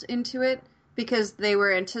computer built into it? Because they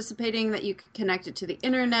were anticipating that you could connect it to the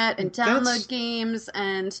internet and download games,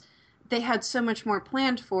 and they had so much more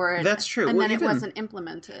planned for it. That's true. And then it wasn't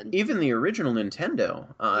implemented. Even the original Nintendo,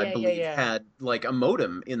 I believe, had like a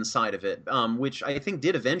modem inside of it, which I think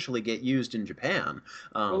did eventually get used in Japan.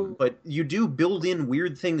 But you do build in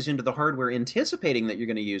weird things into the hardware anticipating that you're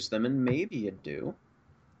going to use them, and maybe you do.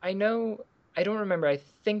 I don't remember. I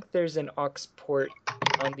think there's an aux port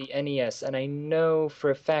on the NES, and I know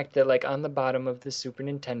for a fact that like on the bottom of the Super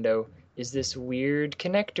Nintendo is this weird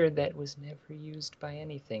connector that was never used by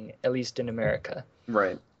anything, at least in America.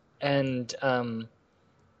 Right. And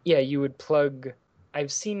you would plug...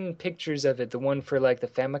 I've seen pictures of it, the one for like the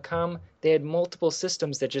Famicom. They had multiple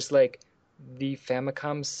systems that just like the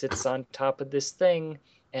Famicom sits on top of this thing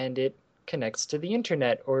and it connects to the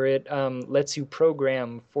internet, or it lets you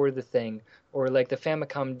program for the thing, or like the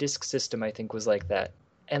Famicom disk system I think was like that.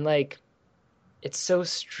 And like it's so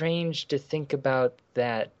strange to think about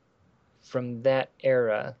that from that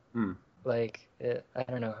era. Like I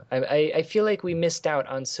don't know, I feel like we missed out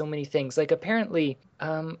on so many things. Like apparently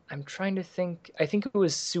I'm trying to think, I think it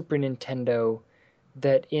was Super Nintendo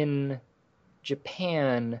that in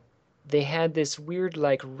Japan they had this weird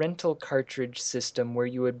like rental cartridge system where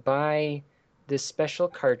you would buy this special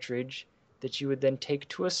cartridge that you would then take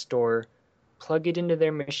to a store, plug it into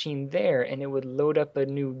their machine there, and it would load up a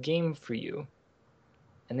new game for you.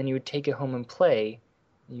 And then you would take it home and play,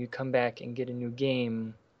 and you'd come back and get a new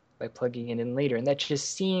game by plugging it in later. And that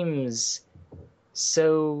just seems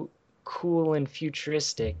so cool and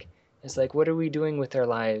futuristic. It's like, what are we doing with our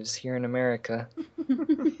lives here in America?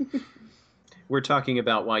 We're talking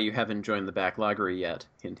about why you haven't joined the backloggery yet.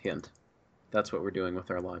 Hint, hint. That's what we're doing with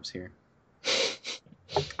our lives here.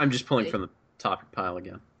 I'm just pulling from the topic pile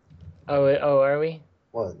again. Oh, are we?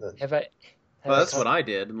 Well, Well, that's what I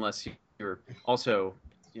did, unless you were also,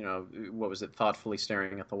 what was it, thoughtfully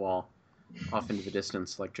staring at the wall off into the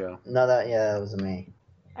distance like Joe. No, that was me.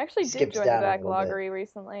 I actually Skipped did join the down a little bit. backloggery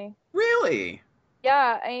recently. Really?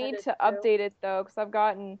 Yeah, I need did to too. update it though, because I've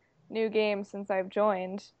gotten new games since I've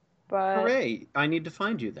joined. But Hooray! I need to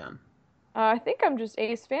find you then. I think I'm just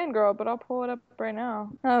Ace Fangirl, but I'll pull it up right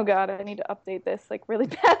now. Oh god, I need to update this like really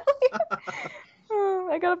badly. Oh,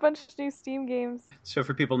 I got a bunch of new Steam games. So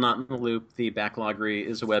for people not in the loop, the Backloggery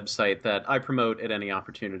is a website that I promote at any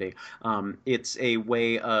opportunity. It's a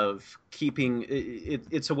way of keeping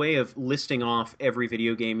it's a way of listing off every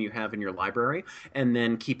video game you have in your library and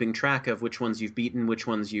then keeping track of which ones you've beaten, which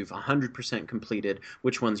ones you've 100% completed,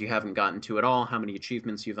 which ones you haven't gotten to at all, how many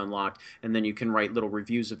achievements you've unlocked, and then you can write little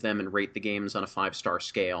reviews of them and rate the games on a 5-star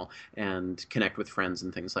scale and connect with friends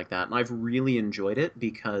and things like that. And I've really enjoyed it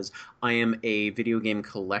because I am a video game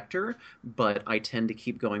collector, but I tend to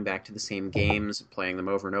keep going back to the same games, playing them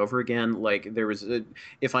over and over again. Like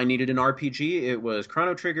if I needed an RPG, it was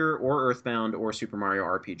Chrono Trigger or Earthbound or Super Mario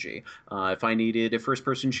RPG. If I needed a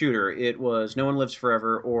first-person shooter, it was No One Lives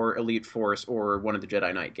Forever or Elite Force or one of the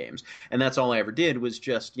Jedi Knight games. And that's all I ever did was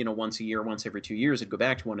just, once a year, once every 2 years, I'd go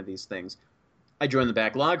back to one of these things. I joined the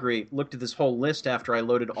Backloggery, looked at this whole list after I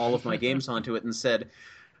loaded all of my games onto it and said,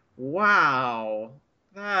 wow,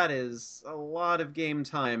 that is a lot of game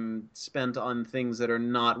time spent on things that are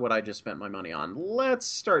not what I just spent my money on. Let's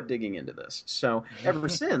start digging into this. So ever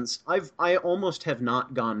since, I almost have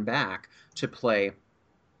not gone back to play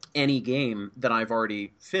any game that I've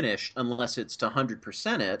already finished unless it's to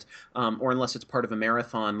 100% it, or unless it's part of a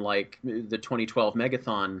marathon like the 2012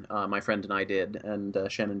 Megathon my friend and I did, and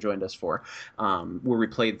Shannon joined us for, where we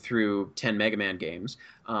played through 10 Mega Man games,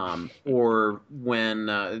 or when,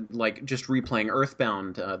 just replaying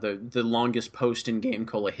Earthbound, the longest post in Game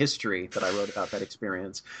Cola history that I wrote about that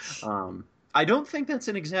experience. I don't think that's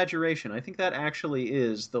an exaggeration. I think that actually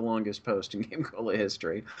is the longest post in Game Cola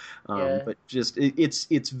history. Yeah. But just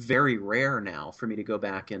it's very rare now for me to go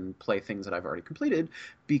back and play things that I've already completed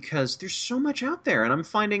because there's so much out there, and I'm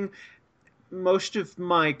finding most of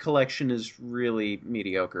my collection is really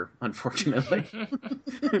mediocre, unfortunately.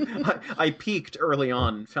 I peaked early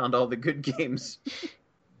on, found all the good games.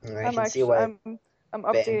 I can see why. I'm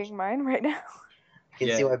updating mine right now. You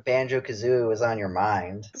can see why Banjo-Kazooie was on your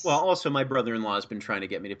mind. Well, also my brother-in-law has been trying to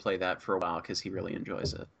get me to play that for a while because he really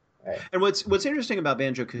enjoys it. Right. And what's interesting about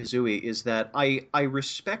Banjo-Kazooie is that I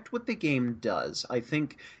respect what the game does. I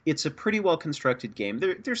think it's a pretty well-constructed game.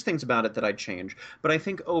 There's things about it that I'd change, but I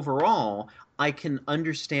think overall I can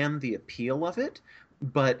understand the appeal of it,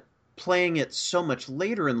 but playing it so much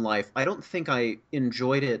later in life, I don't think I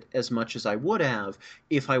enjoyed it as much as I would have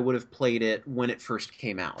if I would have played it when it first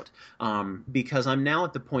came out. Because I'm now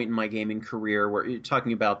at the point in my gaming career where you're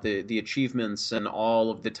talking about the achievements and all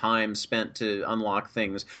of the time spent to unlock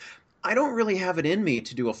things. I don't really have it in me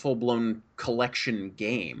to do a full-blown collection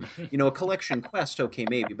game. A collection quest, okay,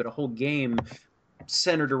 maybe, but a whole game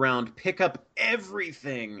centered around pick up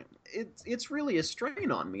everything. It's really a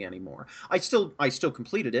strain on me anymore. I still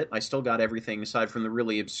completed it. I still got everything aside from the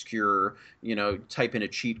really obscure, type in a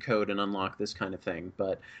cheat code and unlock this kind of thing.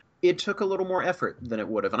 But it took a little more effort than it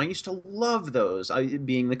would have. And I used to love those,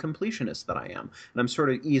 being the completionist that I am. And I'm sort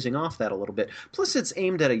of easing off that a little bit. Plus, it's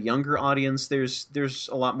aimed at a younger audience. There's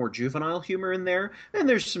a lot more juvenile humor in there. And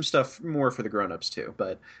there's some stuff more for the grown-ups, too.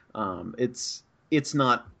 But it's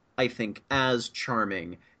not, I think, as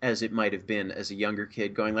charming as it might have been as a younger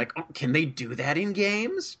kid going like, oh, can they do that in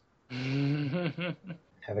games?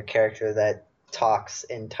 Have a character that talks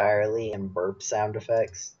entirely in burp sound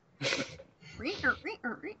effects. We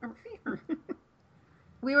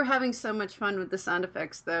were having so much fun with the sound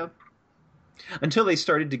effects, though. Until they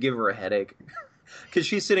started to give her a headache. Because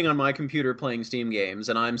she's sitting on my computer playing Steam games,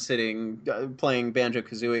 and I'm sitting playing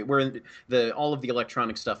Banjo-Kazooie, where all of the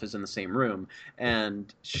electronic stuff is in the same room.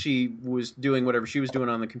 And she was doing whatever she was doing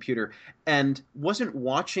on the computer and wasn't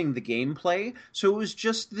watching the gameplay, so it was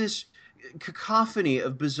just this cacophony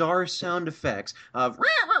of bizarre sound effects of...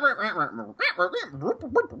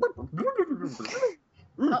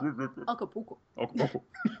 Acapulco.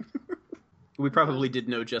 We probably did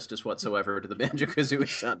no justice whatsoever to the Banjo-Kazooie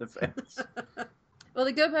sound effects. Well,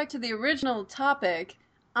 to go back to the original topic,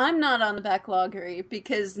 I'm not on the Backloggery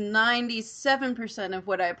because 97% of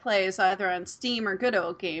what I play is either on Steam or Good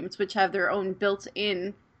Old Games, which have their own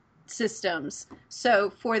built-in systems. So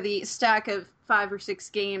for the stack of 5 or 6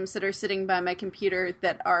 games that are sitting by my computer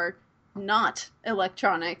that are not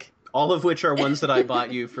electronic, All of which are ones that I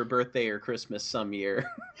bought you for birthday or Christmas some year.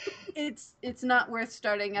 It's not worth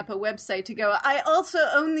starting up a website to go, I also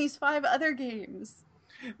own these 5 other games.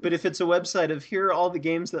 But if it's a website of here are all the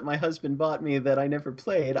games that my husband bought me that I never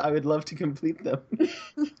played, I would love to complete them.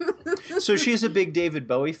 So she's a big David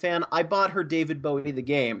Bowie fan. I bought her David Bowie the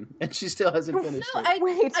game, and she still hasn't finished No,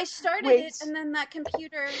 it. I started it, and then that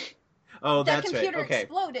computer... Oh, that that's computer right. Okay,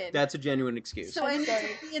 exploded. that's a genuine excuse. So I need to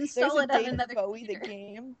reinstall it on another Bowie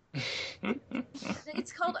computer. the game.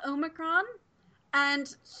 It's called Omicron,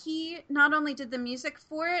 and he not only did the music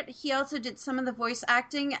for it, he also did some of the voice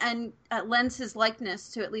acting and lends his likeness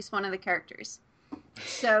to at least one of the characters.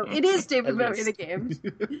 So it is David Bowie the game.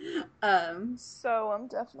 So I'm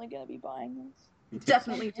definitely gonna be buying this.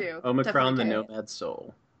 Definitely do. Omicron, Definitely the do. Nomad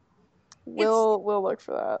Soul. We'll look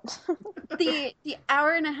for that. The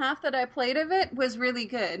hour and a half that I played of it was really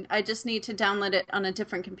good. I just need to download it on a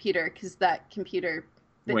different computer because that computer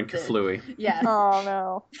Went kaflooey. Yeah. Oh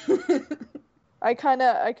no. I kind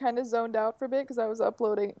of zoned out for a bit because I was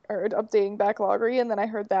updating Backloggery, and then I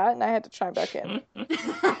heard that, and I had to chime back in.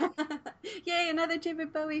 Yay, another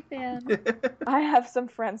David Bowie fan. I have some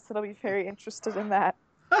friends that'll be very interested in that.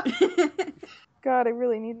 God, I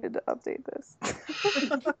really needed to update this.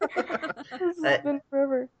 This has been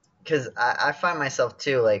forever. Because I find myself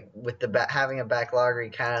too, like with the having a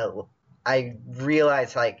backloggery, kind of, I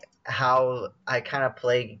realize like how I kind of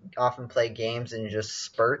often play games in just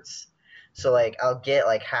spurts. So like I'll get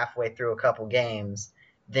like halfway through a couple games,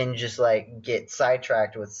 then just like get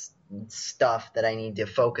sidetracked with stuff that I need to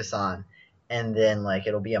focus on, and then like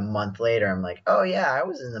it'll be a month later, I'm like, oh yeah, I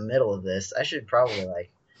was in the middle of this. I should probably like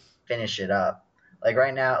finish it up. Like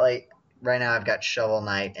right now I've got Shovel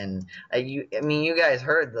Knight, and you guys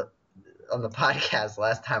heard on the podcast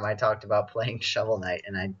last time I talked about playing Shovel Knight,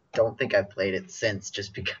 and I don't think I've played it since,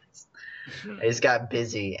 just because I just got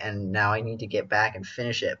busy, and now I need to get back and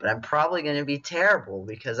finish it. But I'm probably going to be terrible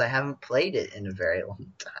because I haven't played it in a very long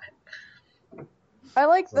time. I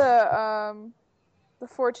like the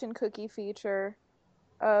fortune cookie feature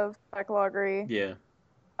of Backloggery.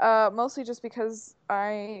 Yeah. Mostly just because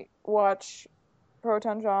I watch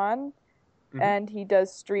Proton John, and he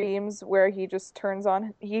does streams where he just turns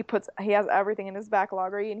on, he has everything in his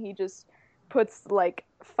Backloggery, and he just puts like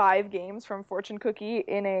 5 games from Fortune Cookie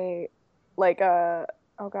in a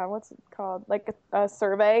what's it called? Like a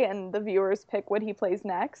survey, and the viewers pick what he plays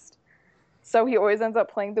next. So he always ends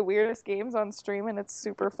up playing the weirdest games on stream, and it's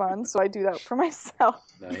super fun. So I do that for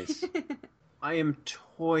myself. Nice. I am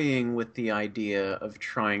toying with the idea of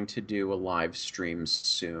trying to do a live stream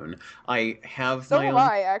soon. I have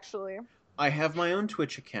actually. I have my own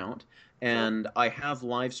Twitch account, and I have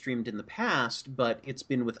live streamed in the past, but it's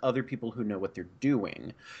been with other people who know what they're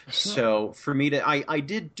doing. So for me I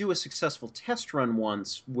did do a successful test run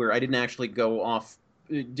once where I didn't actually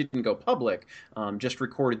didn't go public, just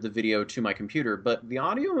recorded the video to my computer, but the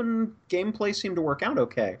audio and gameplay seemed to work out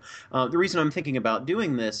okay. The reason I'm thinking about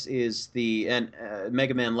doing this is the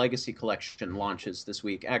Mega Man Legacy Collection launches this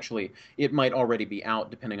week. Actually, it might already be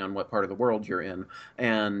out depending on what part of the world you're in,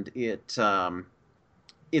 and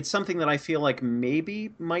it's something that I feel like maybe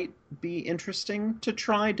might be interesting to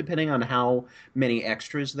try, depending on how many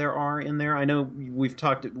extras there are in there. I know we've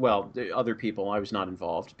talked, other people, I was not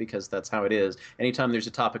involved, because that's how it is. Anytime there's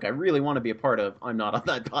a topic I really want to be a part of, I'm not on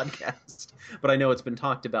that podcast. But I know it's been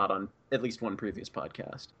talked about on at least one previous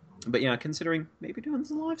podcast. But yeah, considering maybe doing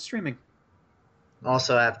some live streaming.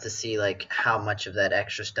 Also have to see like how much of that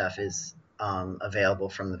extra stuff is available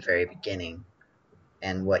from the very beginning,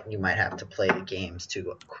 and what you might have to play the games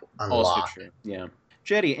to unlock. Also true, yeah.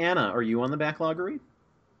 Jetty, Anna, are you on the Backloggery?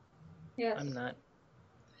 Yes. I'm not.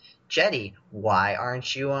 Jetty, why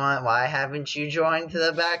haven't you joined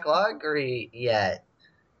the Backloggery yet?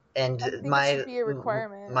 And I think it should be a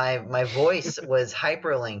requirement. My voice was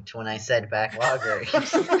hyperlinked when I said Backloggery.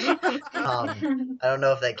 I don't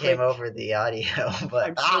know if that came over the audio,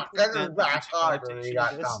 but this is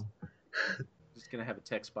Backloggery.com. Gonna have a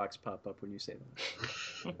text box pop up when you say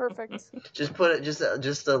that. Perfect. Just put it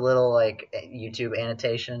just a little like YouTube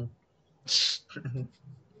annotation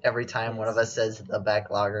every time one of us says the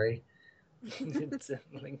Backloggery. It's a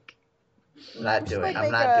link. I'm not doing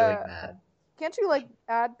doing that. Can't you like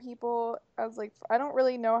add people as like, I don't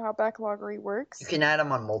really know how Backloggery works. You can add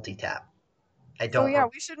them on multi-tap. I So don't. yeah,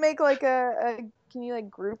 we should make like a can you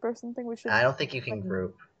like group or something? We should. I don't think you can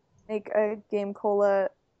group. Make a Game Cola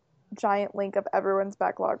giant link of everyone's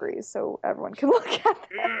Backloggeries so everyone can look at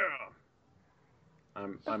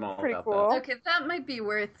them. I'm all Pretty about cool. that. Okay, that might be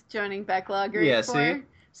worth joining Backloggery Yeah, for. see?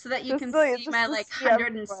 so that you Just can like- see just my to like see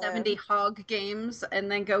everyone. 170 hog games and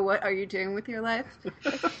then go, what are you doing with your life?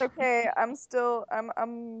 It's okay. I'm still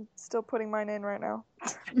putting mine in right now.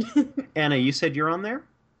 Anna, you said you're on there?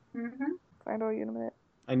 Mm-hmm. Find all you in a minute.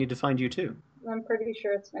 I need to find you too. I'm pretty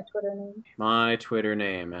sure it's my Twitter name. My Twitter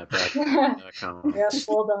name at backpack.com. Yep,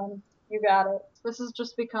 well done. You got it. This has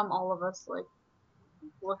just become all of us, like,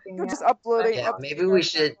 looking You're at... just uploading. Yeah, maybe we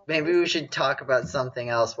should talk about something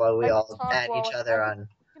else while we I can all talk add while each I- other I on. You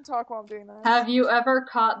can talk while I'm doing that. Have you ever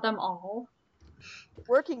caught them all?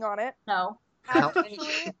 Working on it. No. How many?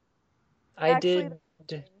 Actually, I Actually,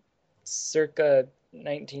 did circa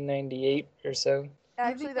 1998 or so.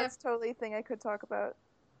 Actually, think that's totally a thing I could talk about.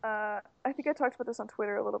 I think I talked about this on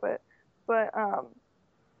Twitter a little bit, but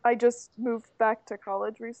I just moved back to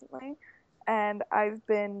college recently, and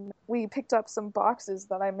we picked up some boxes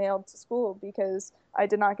that I mailed to school because I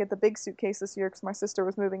did not get the big suitcase this year because my sister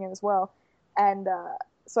was moving in as well, and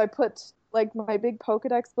so I put like my big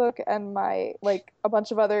Pokedex book and my like a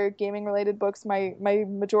bunch of other gaming related books, my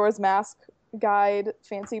Majora's Mask guide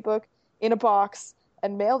fancy book in a box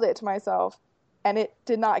and mailed it to myself, and it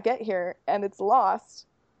did not get here, and it's lost.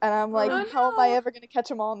 And I'm like, Oh, how am I no. ever going to catch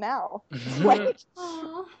them all now? Like,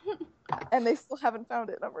 Aw. and they still haven't found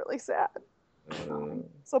it, and I'm really sad.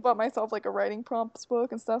 So I bought myself like a writing prompts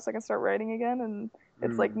book and stuff so I can start writing again, and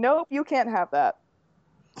it's like, nope, you can't have that.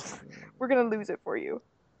 We're going to lose it for you.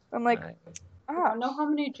 I'm like, Right. I ah, don't know how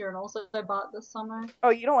many journals I bought this summer. oh,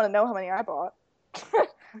 you don't want to know how many I bought.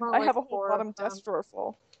 About, I like, have a whole 4 bottom of them. desk drawer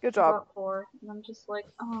full. Good job. About 4. And I'm just like,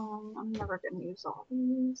 I'm never gonna use all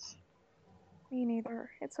these. Me neither.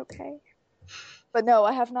 It's okay. But no,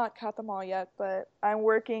 I have not caught them all yet, but I'm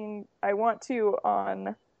working. I want to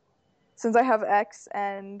since I have X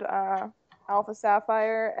and Alpha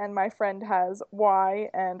Sapphire, and my friend has Y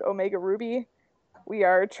and Omega Ruby, we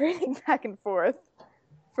are trading back and forth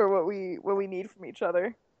for what we need from each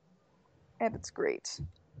other. And it's great.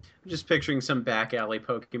 I'm just picturing some back alley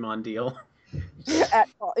Pokemon deal.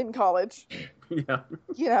 In college. Yeah.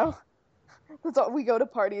 You know? That's all. We go to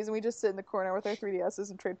parties and we just sit in the corner with our 3DSs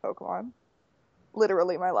and trade Pokemon.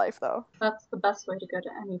 Literally my life, though. That's the best way to go to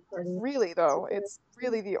any party. Really, though, it's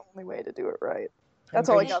really the only way to do it right. That's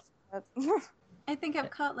all I got. I think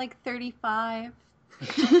I've caught like 35.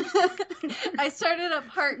 I started up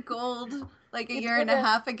Heart Gold like a year and a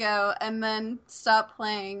half ago and then stopped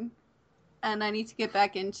playing. And I need to get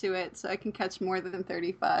back into it so I can catch more than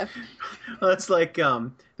 35. Well, that's like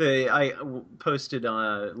I posted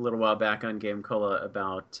a little while back on Game Cola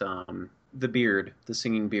about the beard, the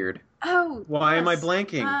singing beard. Oh, Why am I yes.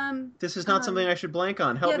 blanking? This is not something I should blank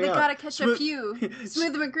on. Help Yeah, me they out. gotta catch a Smooth- few.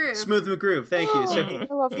 Smooth McGroove. Smooth McGroove, thank you. So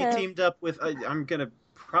I love he him. teamed up with, I'm going to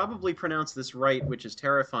probably pronounce this right, which is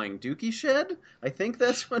terrifying, Dookie Shed? I think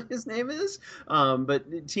that's what his name is.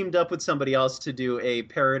 But teamed up with somebody else to do a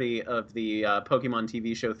parody of the Pokemon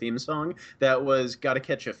TV show theme song that was Gotta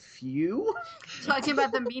Catch a Few. Talking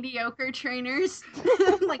about the mediocre trainers.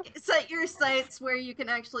 Like, set your sights where you can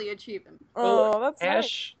actually achieve them. Oh, that's nice.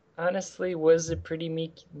 Ash honestly was a pretty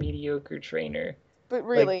mediocre trainer. But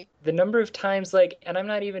really, Like, the number of times, like, and I'm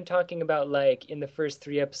not even talking about, like, in the first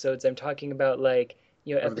 3 episodes, I'm talking about, like,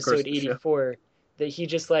 you know, Over the course episode of the show. 84, that he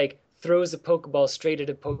just, like, throws a Pokeball straight at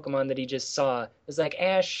a Pokemon that he just saw. It's like,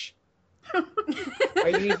 Ash, are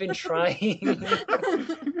you even trying?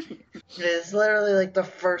 It's literally like the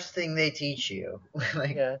first thing they teach you.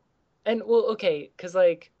 Like, Yeah. And, well, okay, because,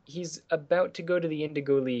 like, he's about to go to the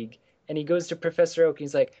Indigo League, and he goes to Professor Oak, and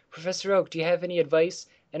he's like, Professor Oak, do you have any advice?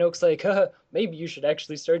 And Oak's like, maybe you should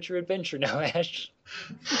actually start your adventure now, Ash.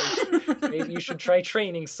 Maybe you should try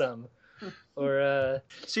training some. Or,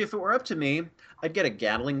 See, if it were up to me, I'd get a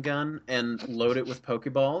Gatling gun and load it with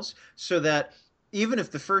Pokeballs so that even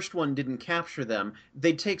if the first one didn't capture them,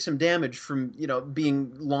 they'd take some damage from, you know,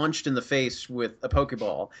 being launched in the face with a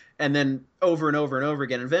Pokeball, and then over and over and over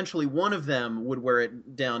again. Eventually, one of them would wear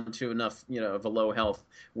it down to enough, you know, of a low health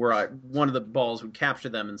where one of the balls would capture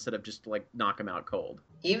them instead of just, like, knock them out cold.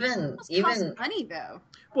 even Cost even money, though.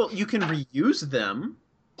 Well, you can reuse them,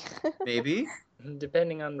 maybe.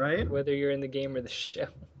 depending on Right? whether you're in the game or the show.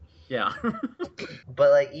 Yeah.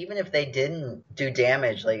 but like even if they didn't do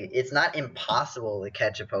damage, like it's not impossible to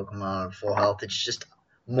catch a Pokemon on full health. It's just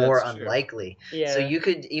more That's true. unlikely. Yeah. So you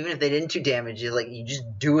could, even if they didn't do damage, you just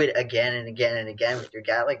do it again and again and again with your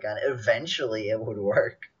Gatling gun. Eventually, it would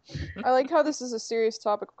work. I like how this is a serious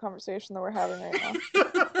topic of conversation that we're having right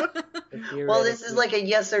now. Well, this is like a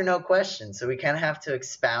yes or no question, so we kind of have to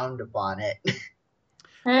expound upon it.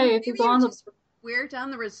 Hey, if you Maybe go on the... just wear down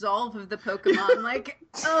the resolve of the Pokemon. Like,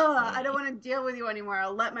 I don't want to deal with you anymore.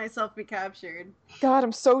 I'll let myself be captured. God,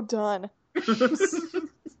 I'm so done.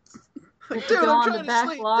 Dude, Go I'm on trying the to back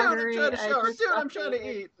sleep. Dude, I'm lottery, trying to I shower. just Dude, I'm trying to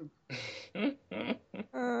updated. eat.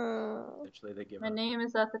 Eventually they give My up. name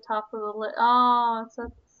is at the top of the list. Oh,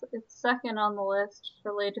 it's second on the list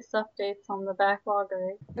for latest updates on the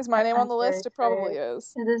backloggery. Is my name on the I'm very list? It probably excited.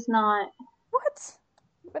 is. It is not. What?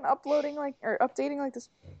 You've been uploading or updating like this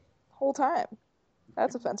whole time.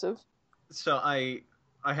 That's offensive. So I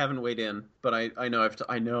haven't weighed in, but I know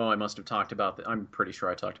I know I must have talked about I'm pretty sure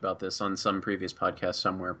I talked about this on some previous podcast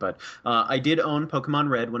somewhere. But I did own Pokemon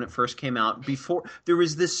Red when it first came out. Before there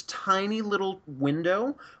was this tiny little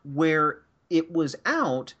window where it was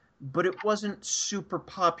out, but it wasn't super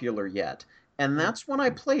popular yet, and that's when I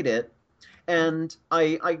played it. And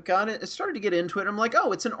I got it. I started to get into it. I'm like,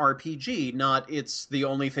 oh, it's an RPG, not it's the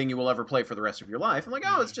only thing you will ever play for the rest of your life. I'm like,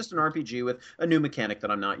 oh, it's just an RPG with a new mechanic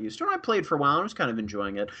that I'm not used to. And I played for a while and I was kind of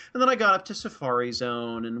enjoying it. And then I got up to Safari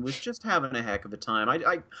Zone and was just having a heck of a time.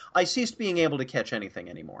 I ceased being able to catch anything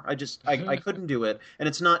anymore. I couldn't do it. And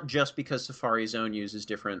it's not just because Safari Zone uses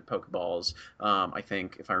different Pokeballs. I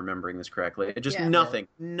think, if I'm remembering this correctly, it just nothing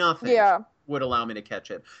would allow me to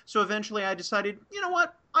catch it. So eventually I decided, you know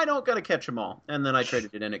what? I don't got to catch them all. And then I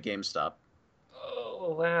traded it in at GameStop.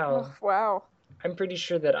 Oh, wow. Oh, wow. I'm pretty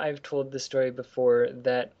sure that I've told the story before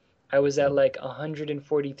that I was at like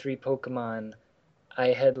 143 Pokemon. I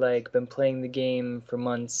had like been playing the game for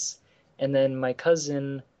months, and then my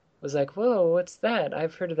cousin was like, "Whoa, what's that?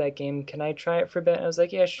 I've heard of that game. Can I try it for a bit?" I was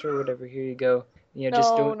like, "Yeah, sure, whatever. Here you go." You know,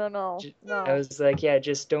 just don't. No. I was like, "Yeah,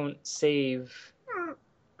 just don't save."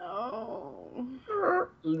 Oh.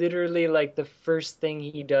 Literally, like the first thing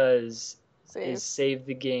he does Save. is save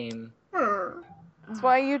the game. That's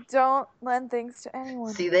why you don't lend things to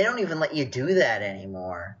anyone. See, they don't even let you do that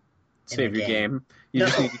anymore. in Save the your game. You No.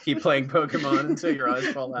 just need to keep playing Pokemon until your eyes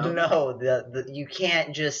fall out. No, you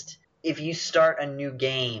can't just, if you start a new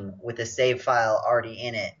game with a save file already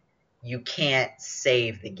in it, you can't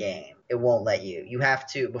save the game. It won't let you. You have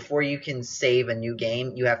to, before you can save a new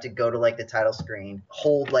game, you have to go to like the title screen,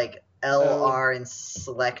 hold like LR and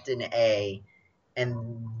select an A,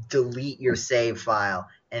 and delete your save file,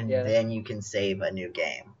 and then you can save a new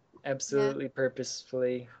game. Absolutely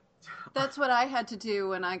purposefully. That's what I had to do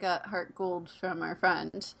when I got Heart Gold from our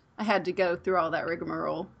friend. I had to go through all that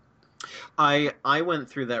rigmarole. I went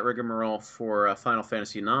through that rigmarole for Final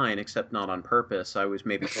Fantasy IX, except not on purpose. I was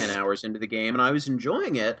maybe 10 hours into the game, and I was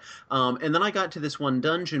enjoying it. And then I got to this one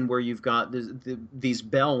dungeon where you've got these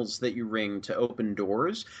bells that you ring to open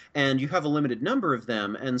doors, and you have a limited number of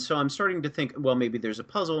them. And so I'm starting to think, well, maybe there's a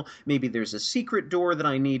puzzle, maybe there's a secret door that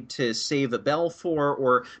I need to save a bell for,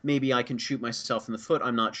 or maybe I can shoot myself in the foot.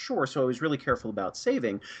 I'm not sure, so I was really careful about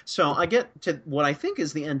saving. So I get to what I think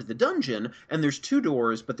is the end of the dungeon, and there's two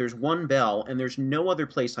doors, but there's one bell, and there's no other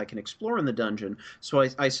place I can explore in the dungeon. So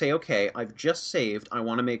I say, okay, I've just saved. I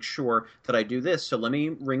want to make sure that I do this. So let me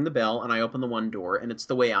ring the bell, and I open the one door, and it's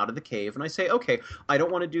the way out of the cave. And I say, okay, I don't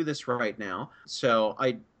want to do this right now. So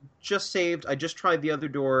I just saved. I just tried the other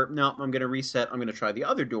door. No, I'm going to reset. I'm going to try the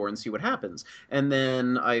other door and see what happens. And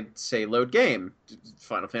then I say, load game.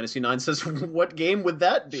 Final Fantasy IX says, what game would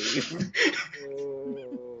that be?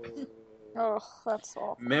 Oh, that's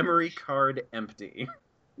awful. Memory card empty.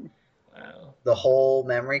 Wow. The whole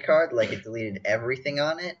memory card, like it deleted everything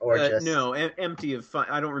on it, or just no, empty of fun.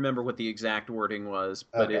 I don't remember what the exact wording was,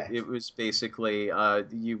 but Okay. it was basically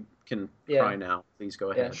you can cry now. Please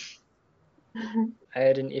go ahead. I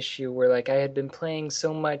had an issue where like I had been playing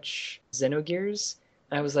so much Xenogears.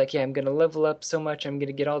 I was like, yeah, I'm gonna level up so much, I'm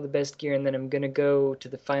gonna get all the best gear, and then I'm gonna go to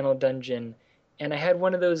the final dungeon. And I had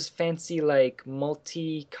one of those fancy like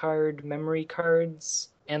multi-card memory cards.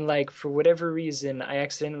 And, like, for whatever reason, I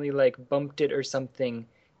accidentally, like, bumped it or something.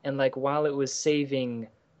 And, like, while it was saving,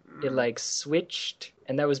 it, like, switched.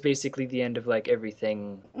 And that was basically the end of, like,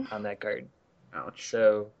 everything on that card. Ouch.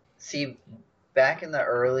 So, see, back in the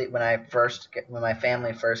early, when my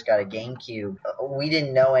family first got a GameCube, we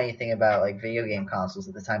didn't know anything about like video game consoles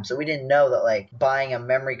at the time, so we didn't know that like buying a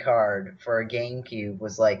memory card for a GameCube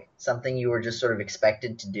was like something you were just sort of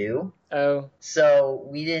expected to do. oh, So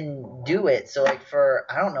we didn't do it. So like for,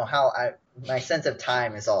 I don't know how, my sense of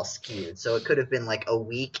time is all skewed. So it could have been like a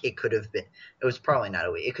week. It was probably not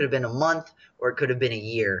a week. It could have been a month, or it could have been a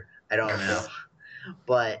year. I don't know.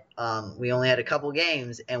 But we only had a couple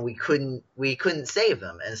games, and we couldn't save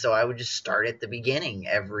them, and so I would just start at the beginning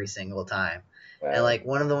every single time. wow. And like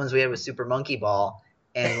one of the ones we had was Super Monkey Ball,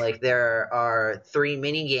 and like there are 3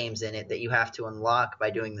 mini games in it that you have to unlock by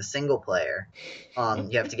doing the single player.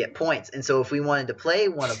 You have to get points, and so if we wanted to play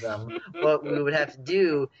one of them, what we would have to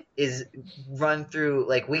do is run through.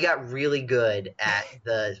 Like we got really good at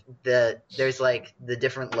there's like the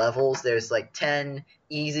different levels. There's like 10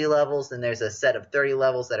 easy levels, then there's a set of 30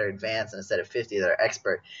 levels that are advanced and a set of 50 that are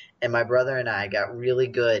expert. And my brother and I got really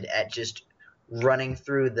good at just running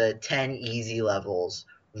through the 10 easy levels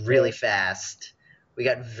really fast. We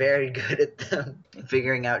got very good at them,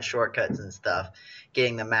 figuring out shortcuts and stuff,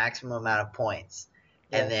 getting the maximum amount of points,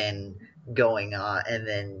 and then going on. And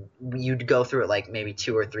then you'd go through it like maybe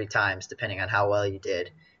 2 or 3 times, depending on how well you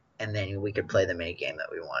did. And then we could play the mini game that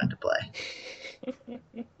we wanted to play.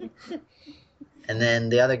 And then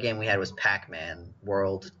the other game we had was Pac-Man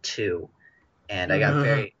World 2. And I got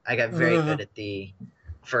very good at the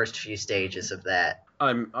first few stages of that.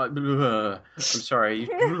 I'm sorry.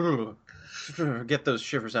 Get those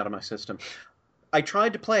shivers out of my system. I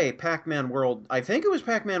tried to play Pac-Man World. I think it was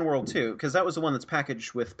Pac-Man World 2, because that was the one that's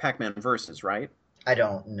packaged with Pac-Man Versus, right? I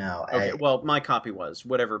don't know. Okay, well, my copy was,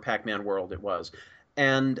 whatever Pac-Man World it was.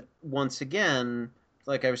 And once again,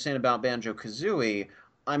 like I was saying about Banjo-Kazooie,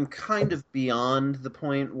 I'm kind of beyond the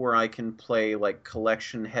point where I can play like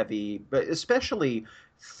collection-heavy, but especially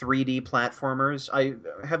 3D platformers. I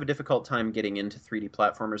have a difficult time getting into 3D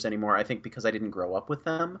platformers anymore, I think because I didn't grow up with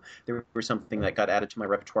them. They were something that got added to my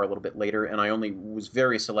repertoire a little bit later, and I only was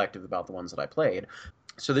very selective about the ones that I played.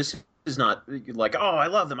 So this is not like, oh, I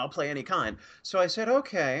love them, I'll play any kind. So I said,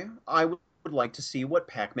 okay, I would like to see what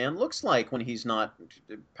Pac-Man looks like when he's not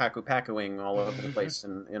Pacu-Pacuing all over the place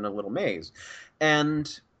in a little maze.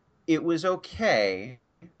 And it was okay.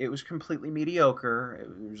 It was completely mediocre.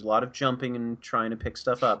 There was a lot of jumping and trying to pick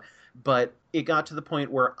stuff up. But it got to the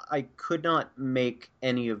point where I could not make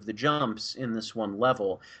any of the jumps in this one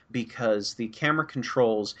level because the camera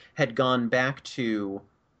controls had gone back to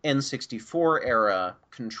N64 era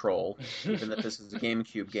control, given that this is a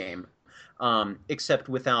GameCube game, except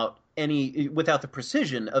without the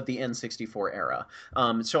precision of the N64 era.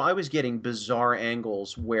 So I was getting bizarre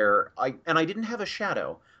angles where I didn't have a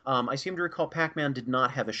shadow. I seem to recall Pac-Man did not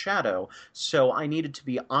have a shadow, so I needed to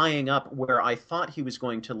be eyeing up where I thought he was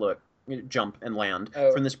going to jump and land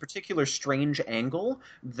from this particular strange angle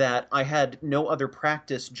that I had no other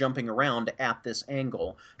practice jumping around at this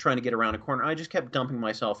angle, trying to get around a corner. I just kept dumping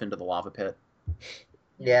myself into the lava pit.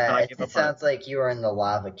 Yeah, it sounds like you were in the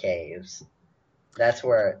lava caves. That's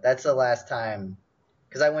the last time,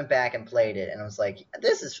 because I went back and played it, and I was like,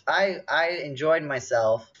 I enjoyed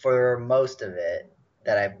myself for most of it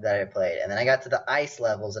that I played, and then I got to the ice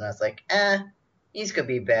levels, and I was like, these could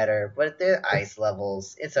be better, but they're ice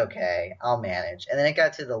levels, it's okay, I'll manage. And then it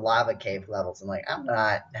got to the lava cave levels, and like, I'm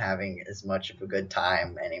not having as much of a good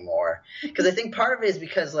time anymore, because I think part of it is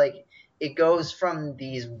because like it goes from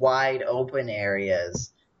these wide open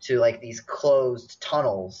areas to like these closed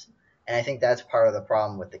tunnels. And I think that's part of the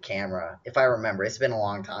problem with the camera, if I remember. It's been a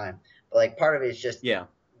long time. But like part of it is just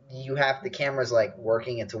you have the camera's like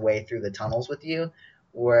working its way through the tunnels with you,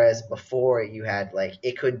 whereas before you had like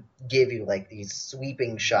it could give you like these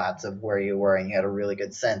sweeping shots of where you were, and you had a really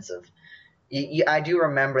good sense of. I do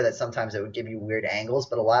remember that sometimes it would give you weird angles,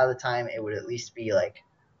 but a lot of the time it would at least be like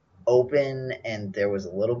open, and there was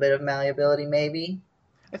a little bit of malleability maybe.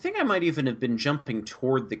 I think I might even have been jumping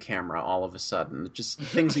toward the camera all of a sudden. Just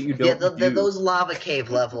things that you don't do. Those lava cave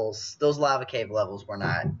levels were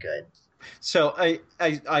not good. So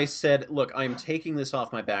I said, look, I'm taking this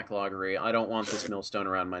off my backloggery. I don't want this millstone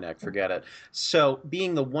around my neck. Forget it. So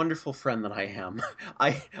being the wonderful friend that I am,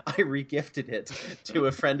 I regifted it to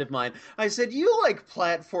a friend of mine. I said, you like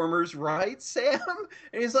platformers, right, Sam?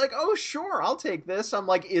 And he's like, oh, sure, I'll take this. I'm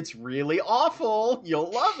like, it's really awful.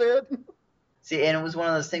 You'll love it. See, and it was one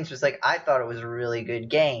of those things where it's like, I thought it was a really good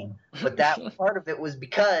game, but that part of it was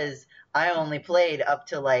because I only played up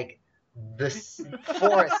to, like, the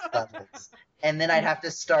forest levels, and then I'd have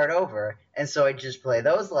to start over, and so I'd just play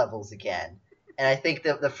those levels again. And I think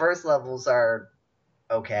that the first levels are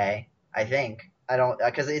okay, I think. I don't,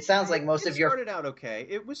 because it sounds like most of your... It started out okay.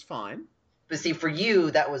 It was fine. But see, for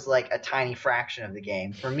you, that was, like, a tiny fraction of the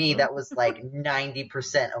game. For me, that was, like,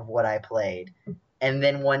 90% of what I played. And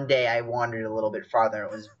then one day I wandered a little bit farther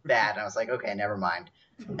and it was bad. And I was like, okay, never mind.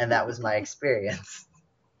 And that was my experience.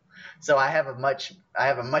 So I have a much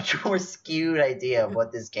more skewed idea of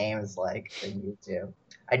what this game is like than you do.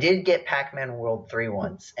 I did get Pac-Man World 3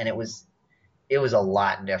 once, and it was a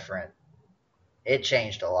lot different. It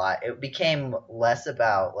changed a lot. It became less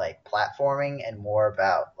about like platforming and more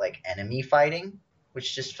about like enemy fighting,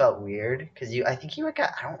 which just felt weird because I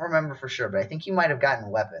don't remember for sure, but I think you might have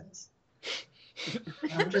gotten weapons.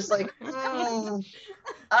 I'm just like, I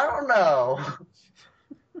don't know.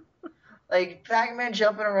 Like Pac-Man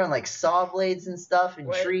jumping around like saw blades and stuff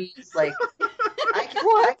and trees. Like, I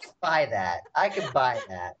could buy that. I could buy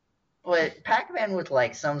that. But Pac-Man with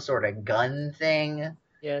like some sort of gun thing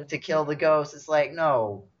to kill the ghost, it's like,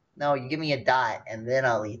 no, you give me a dot and then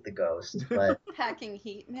I'll eat the ghost. But Packing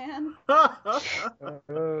heat, man.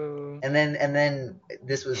 and then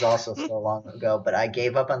this was also so long ago, but I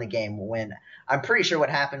gave up on the game when I'm pretty sure what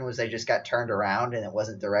happened was I just got turned around and it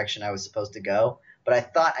wasn't the direction I was supposed to go. But I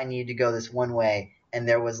thought I needed to go this one way, and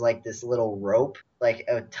there was like this little rope, like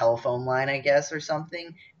a telephone line, I guess, or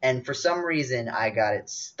something. And for some reason, I got it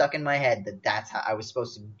stuck in my head that that's how I was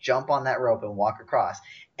supposed to jump on that rope and walk across.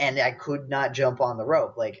 And I could not jump on the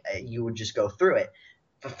rope. Like, you would just go through it.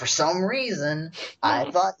 But for some reason,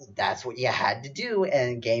 I thought that's what you had to do,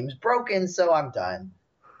 and game's broken, so I'm done.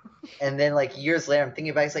 And then, like, years later, I'm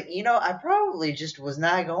thinking about it, it's like, I probably just was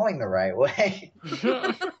not going the right way.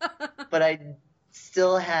 But I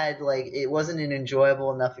still had, like, it wasn't an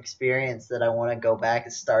enjoyable enough experience that I want to go back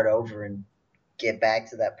and start over and get back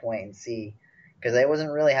to that point and see. Because I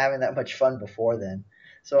wasn't really having that much fun before then.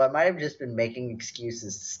 So I might have just been making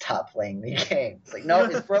excuses to stop playing the game. It's like, no,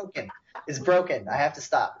 it's broken. It's broken. I have to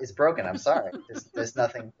stop. It's broken. I'm sorry. There's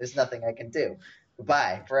nothing I can do.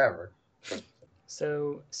 Goodbye forever.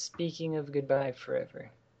 So, speaking of goodbye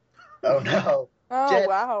forever. Oh, no. Oh, Jen.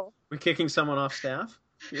 wow. We're kicking someone off staff?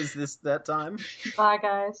 Is this that time? Bye,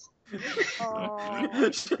 guys.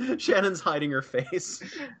 Shannon's hiding her face.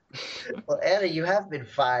 Well, Anna, you have been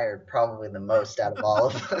fired probably the most out of all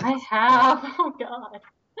of us. I have. Oh, God.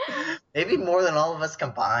 Maybe more than all of us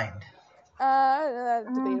combined.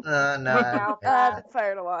 Debatable. No. I've been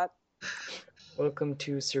fired a lot. Welcome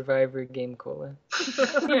to Survivor Game Cola.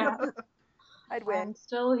 Yeah. I'd win. I'm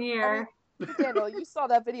still here. Daniel, you saw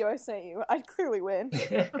that video I sent you. I'd clearly win.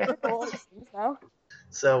 Now.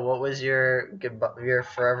 So, what was your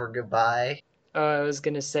forever goodbye? I was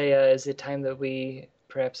going to say, is it time that we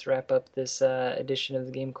perhaps wrap up this edition of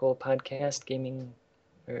the Game Cola podcast, gaming?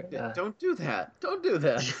 Don't do that. Don't do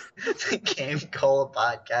that. The Game Cola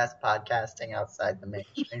podcast, podcasting outside the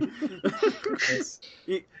mainstream.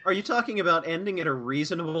 Are you talking about ending at a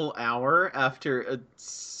reasonable hour after a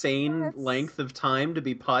sane length of time to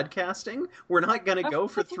be podcasting? We're not going to go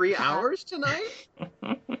for 3 hours tonight?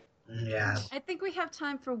 Yeah. I think we have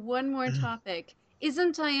time for one more topic.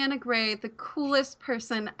 Isn't Diana Gray the coolest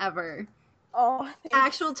person ever? Oh,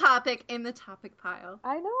 Actual topic in the topic pile.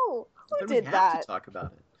 I know. Who Then did we have that? to talk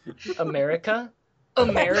about it. America?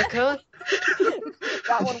 America?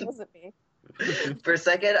 That one wasn't me. For a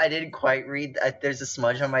second, I didn't quite read. There's a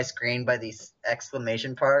smudge on my screen by the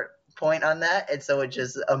exclamation point on that, and so it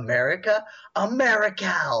just America,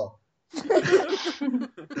 Americal.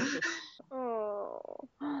 Oh,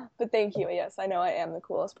 but thank you. Yes, I know I am the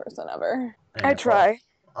coolest person ever. Yeah, I try.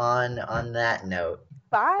 On that note,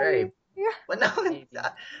 Bye. very. Well, no,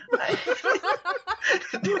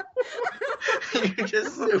 you're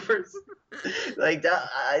just super. Like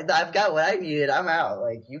I've got what I needed. I'm out.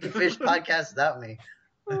 Like you can finish podcasts without me.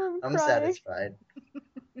 I'm satisfied.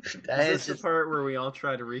 Is this the part where we all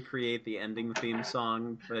try to recreate the ending theme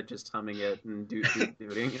song, but just humming it and doing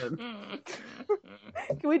it?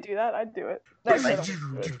 Can we do that? I'd do it. If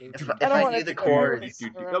I knew the chords.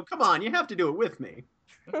 Oh, come on, you have to do it with me.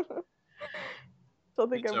 Still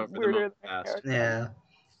think It's I'm over the weirder moon than fast. Yeah.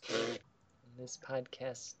 This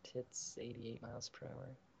podcast hits 88 miles per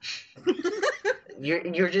hour.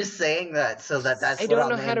 You're just saying that so that's I what don't I'll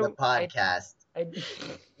know name how to- the podcast.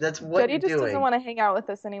 That's what Jody you're just doing. doesn't want to hang out with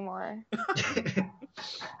us anymore.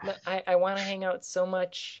 I want to hang out so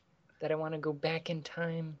much that I want to go back in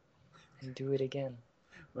time and do it again.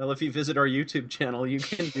 Well, if you visit our YouTube channel, you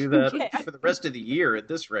can do that Yeah. for the rest of the year at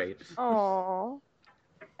this rate. Oh.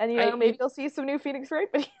 And maybe you'll see some new Phoenix Wright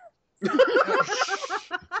videos.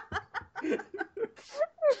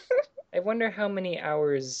 I wonder how many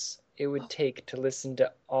hours it would take to listen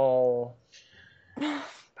to all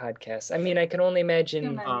podcasts. I mean, I can only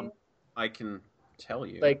imagine I can tell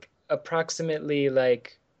you. like approximately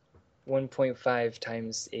like 1.5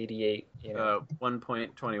 times 88, you know. 1.21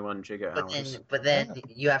 giga hours. But then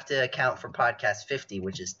you have to account for podcast 50,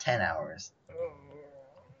 which is 10 hours.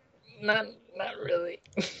 Not really.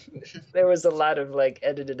 There was a lot of like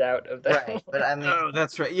edited out of that. Right, but I mean, Oh,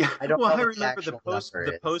 that's right. Yeah. I don't know I what the remember the actual number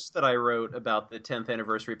is. post that I wrote about the 10th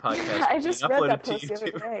anniversary podcast. I just being read that uploaded to post the other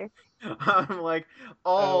YouTube. day. I'm like,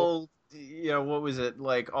 what was it?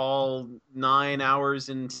 Like all 9 hours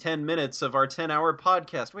and 10 minutes of our 10-hour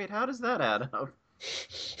podcast. Wait, how does that add up?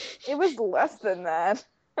 It was less than that.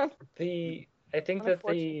 The I think that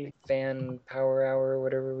the fan power hour,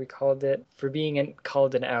 whatever we called it, for being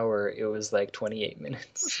called an hour, it was like 28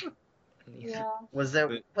 minutes. Yeah. Was there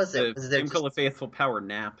Game Cola Faithful Power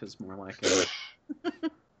Nap is more like it.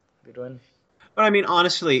 Good one. But I mean,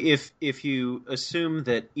 honestly, if you assume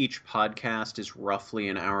that each podcast is roughly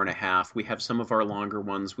an hour and a half, we have some of our longer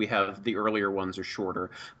ones, we have the earlier ones are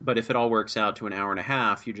shorter. But if it all works out to an hour and a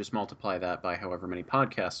half, you just multiply that by however many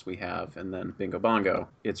podcasts we have, and then bingo bongo,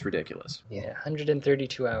 it's ridiculous. Yeah,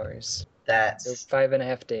 132 hours. That's So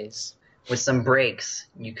 5.5 days. with some breaks.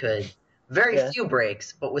 You could few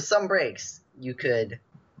breaks, but with some breaks, you could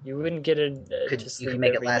You wouldn't get it to you sleep could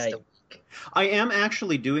make it every last night. a week. I am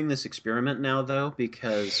actually doing this experiment now, though,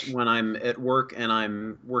 because when I'm at work and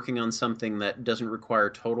I'm working on something that doesn't require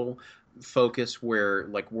total focus, where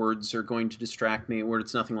like words are going to distract me, where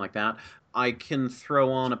it's nothing like that, I can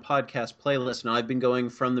throw on a podcast playlist, and I've been going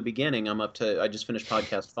from the beginning. I just finished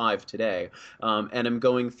podcast 5 today, and I'm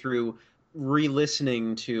going through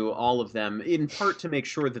re-listening to all of them, in part to make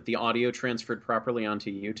sure that the audio transferred properly onto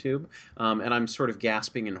YouTube, and I'm sort of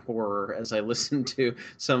gasping in horror as I listen to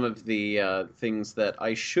some of the things that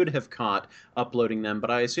I should have caught uploading them, but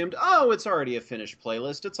I assumed, it's already a finished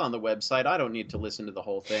playlist, it's on the website, I don't need to listen to the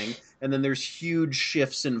whole thing, and then there's huge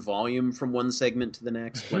shifts in volume from one segment to the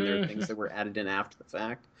next when there are things that were added in after the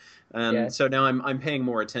fact. So now I'm paying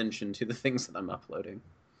more attention to the things that I'm uploading.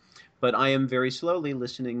 But I am very slowly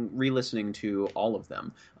re-listening to all of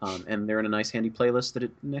them, and they're in a nice, handy playlist. That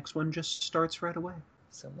next one just starts right away.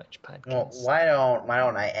 So much podcast. Well, why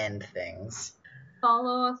don't I end things?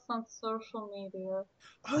 Follow us on social media.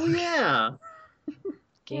 Oh yeah,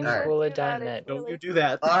 GameCola.net. don't you do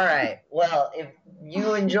that? All right. Well, if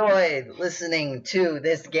you enjoyed listening to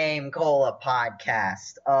this Game Cola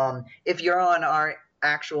podcast, if you're on our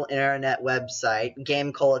actual internet website,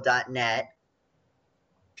 GameCola.net.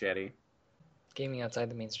 Jetty. Gaming outside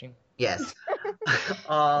the mainstream. Yes.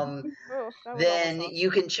 Then you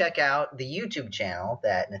can check out the YouTube channel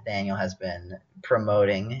that Nathaniel has been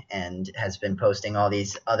promoting and has been posting all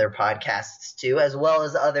these other podcasts to, as well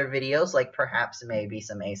as other videos, like perhaps maybe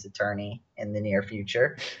some Ace Attorney in the near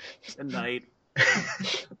future. Tonight.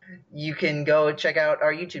 You can go check out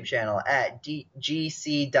our YouTube channel at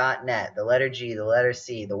gc.net, the letter G, the letter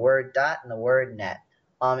C, the word dot, and the word net.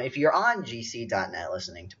 If you're on gc.net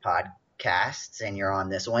listening to podcasts and you're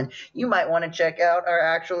on this one, you might want to check out our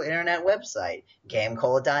actual internet website,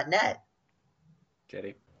 gamecola.net.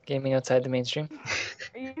 Jetty. Gaming outside the mainstream.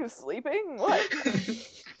 Are you sleeping? What?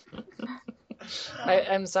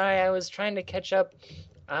 I'm sorry, I was trying to catch up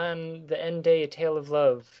on the End Day, A Tale of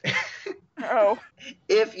Love. Oh.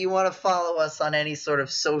 If you want to follow us on any sort of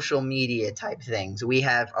social media type things, we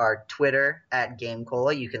have our Twitter at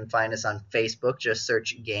GameCola. You can find us on Facebook. Just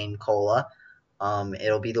search GameCola.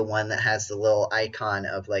 It'll be the one that has the little icon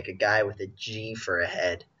of like a guy with a G for a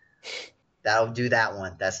head. That'll do that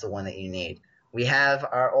one. That's the one that you need. We have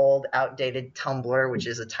our old outdated Tumblr, which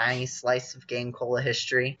is a tiny slice of Game Cola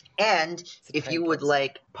history. And if you would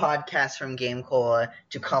like podcasts from Game Cola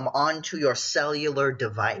to come onto your cellular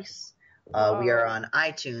device, we are on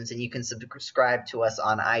iTunes, and you can subscribe to us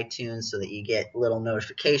on iTunes so that you get little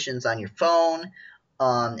notifications on your phone,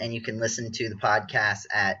 and you can listen to the podcast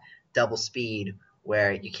at double speed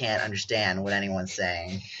where you can't understand what anyone's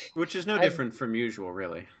saying. Which is no different from usual,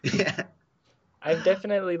 really. Yeah. I've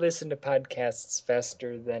definitely listened to podcasts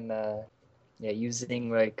faster than using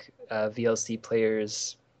like VLC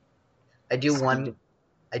players. I do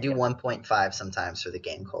 1.5 sometimes for the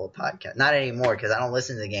Game Cola podcast. Not anymore, because I don't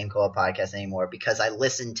listen to the Game Cola podcast anymore, because I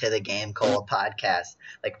listen to the Game Cola podcast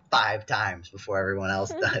like 5 times before everyone else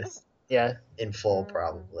does. Yeah. In full,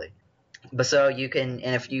 probably. But so you can,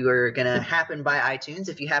 and if you are going to happen by iTunes,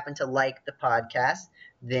 if you happen to like the podcast,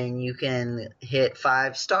 then you can hit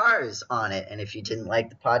 5 stars on it. And if you didn't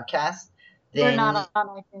like the podcast, then We're not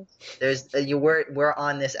on iTunes. We're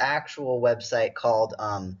on this actual website called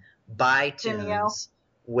BuyTunes,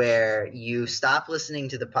 where you stop listening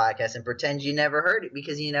to the podcast and pretend you never heard it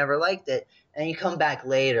because you never liked it, and you come back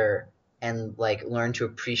later and like learn to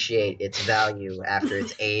appreciate its value after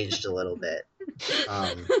it's aged a little bit.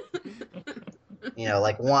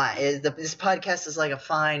 Like wine. This podcast is like a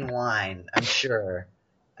fine wine. I'm sure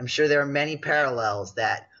there are many parallels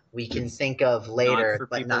that we can think of later,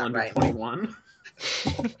 but not right now. 21.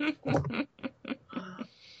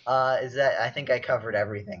 I think I covered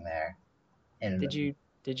everything there.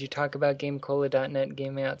 Did you talk about GameCola.net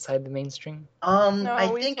gaming outside the mainstream?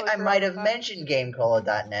 I think I might have mentioned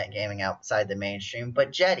GameCola.net gaming outside the mainstream,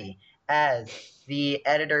 but Jetty, as the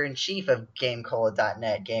editor-in-chief of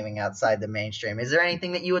GameCola.net, Gaming Outside the Mainstream. Is there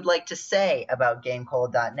anything that you would like to say about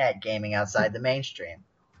GameCola.net, Gaming Outside the Mainstream?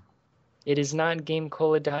 It is not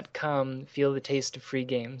GameCola.com. Feel the taste of free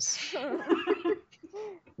games.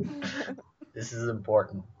 This is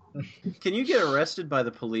important. Can you get arrested by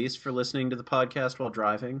the police for listening to the podcast while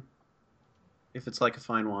driving? If it's like a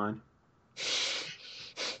fine wine.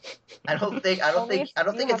 I don't think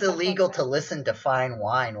it's illegal to listen to fine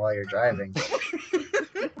wine while you're driving.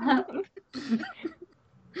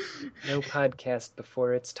 No podcast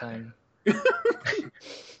before its time.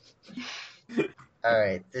 All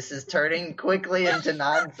right, this is turning quickly into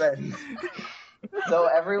nonsense. So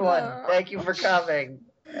everyone, thank you for coming,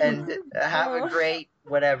 and have a great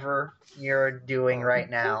whatever you're doing right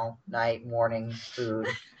now, night, morning, food,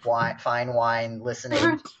 wine, fine wine,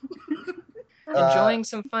 listening. Enjoying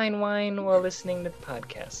some fine wine while listening to the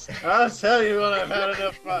podcast. I'll tell you when I've had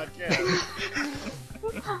enough podcasts.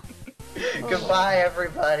 Goodbye,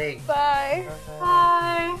 everybody. Bye.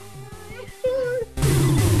 Bye.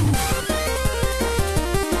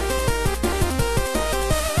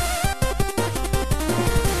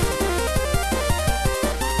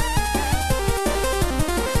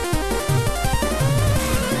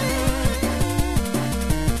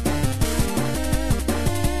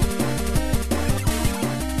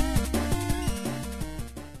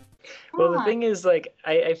 Well, the thing is, like,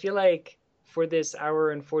 I feel like for this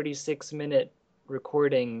hour and 46-minute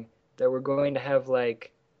recording that we're going to have,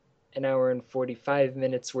 like, an hour and 45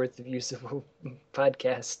 minutes worth of usable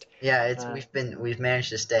podcast. Yeah, we've managed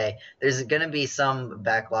to stay. There's going to be some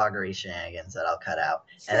backloggery shenanigans that I'll cut out,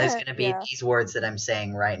 and there's going to be these words that I'm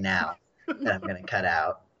saying right now that I'm going to cut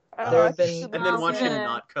out. There have been, And then watch him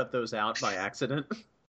not cut those out by accident.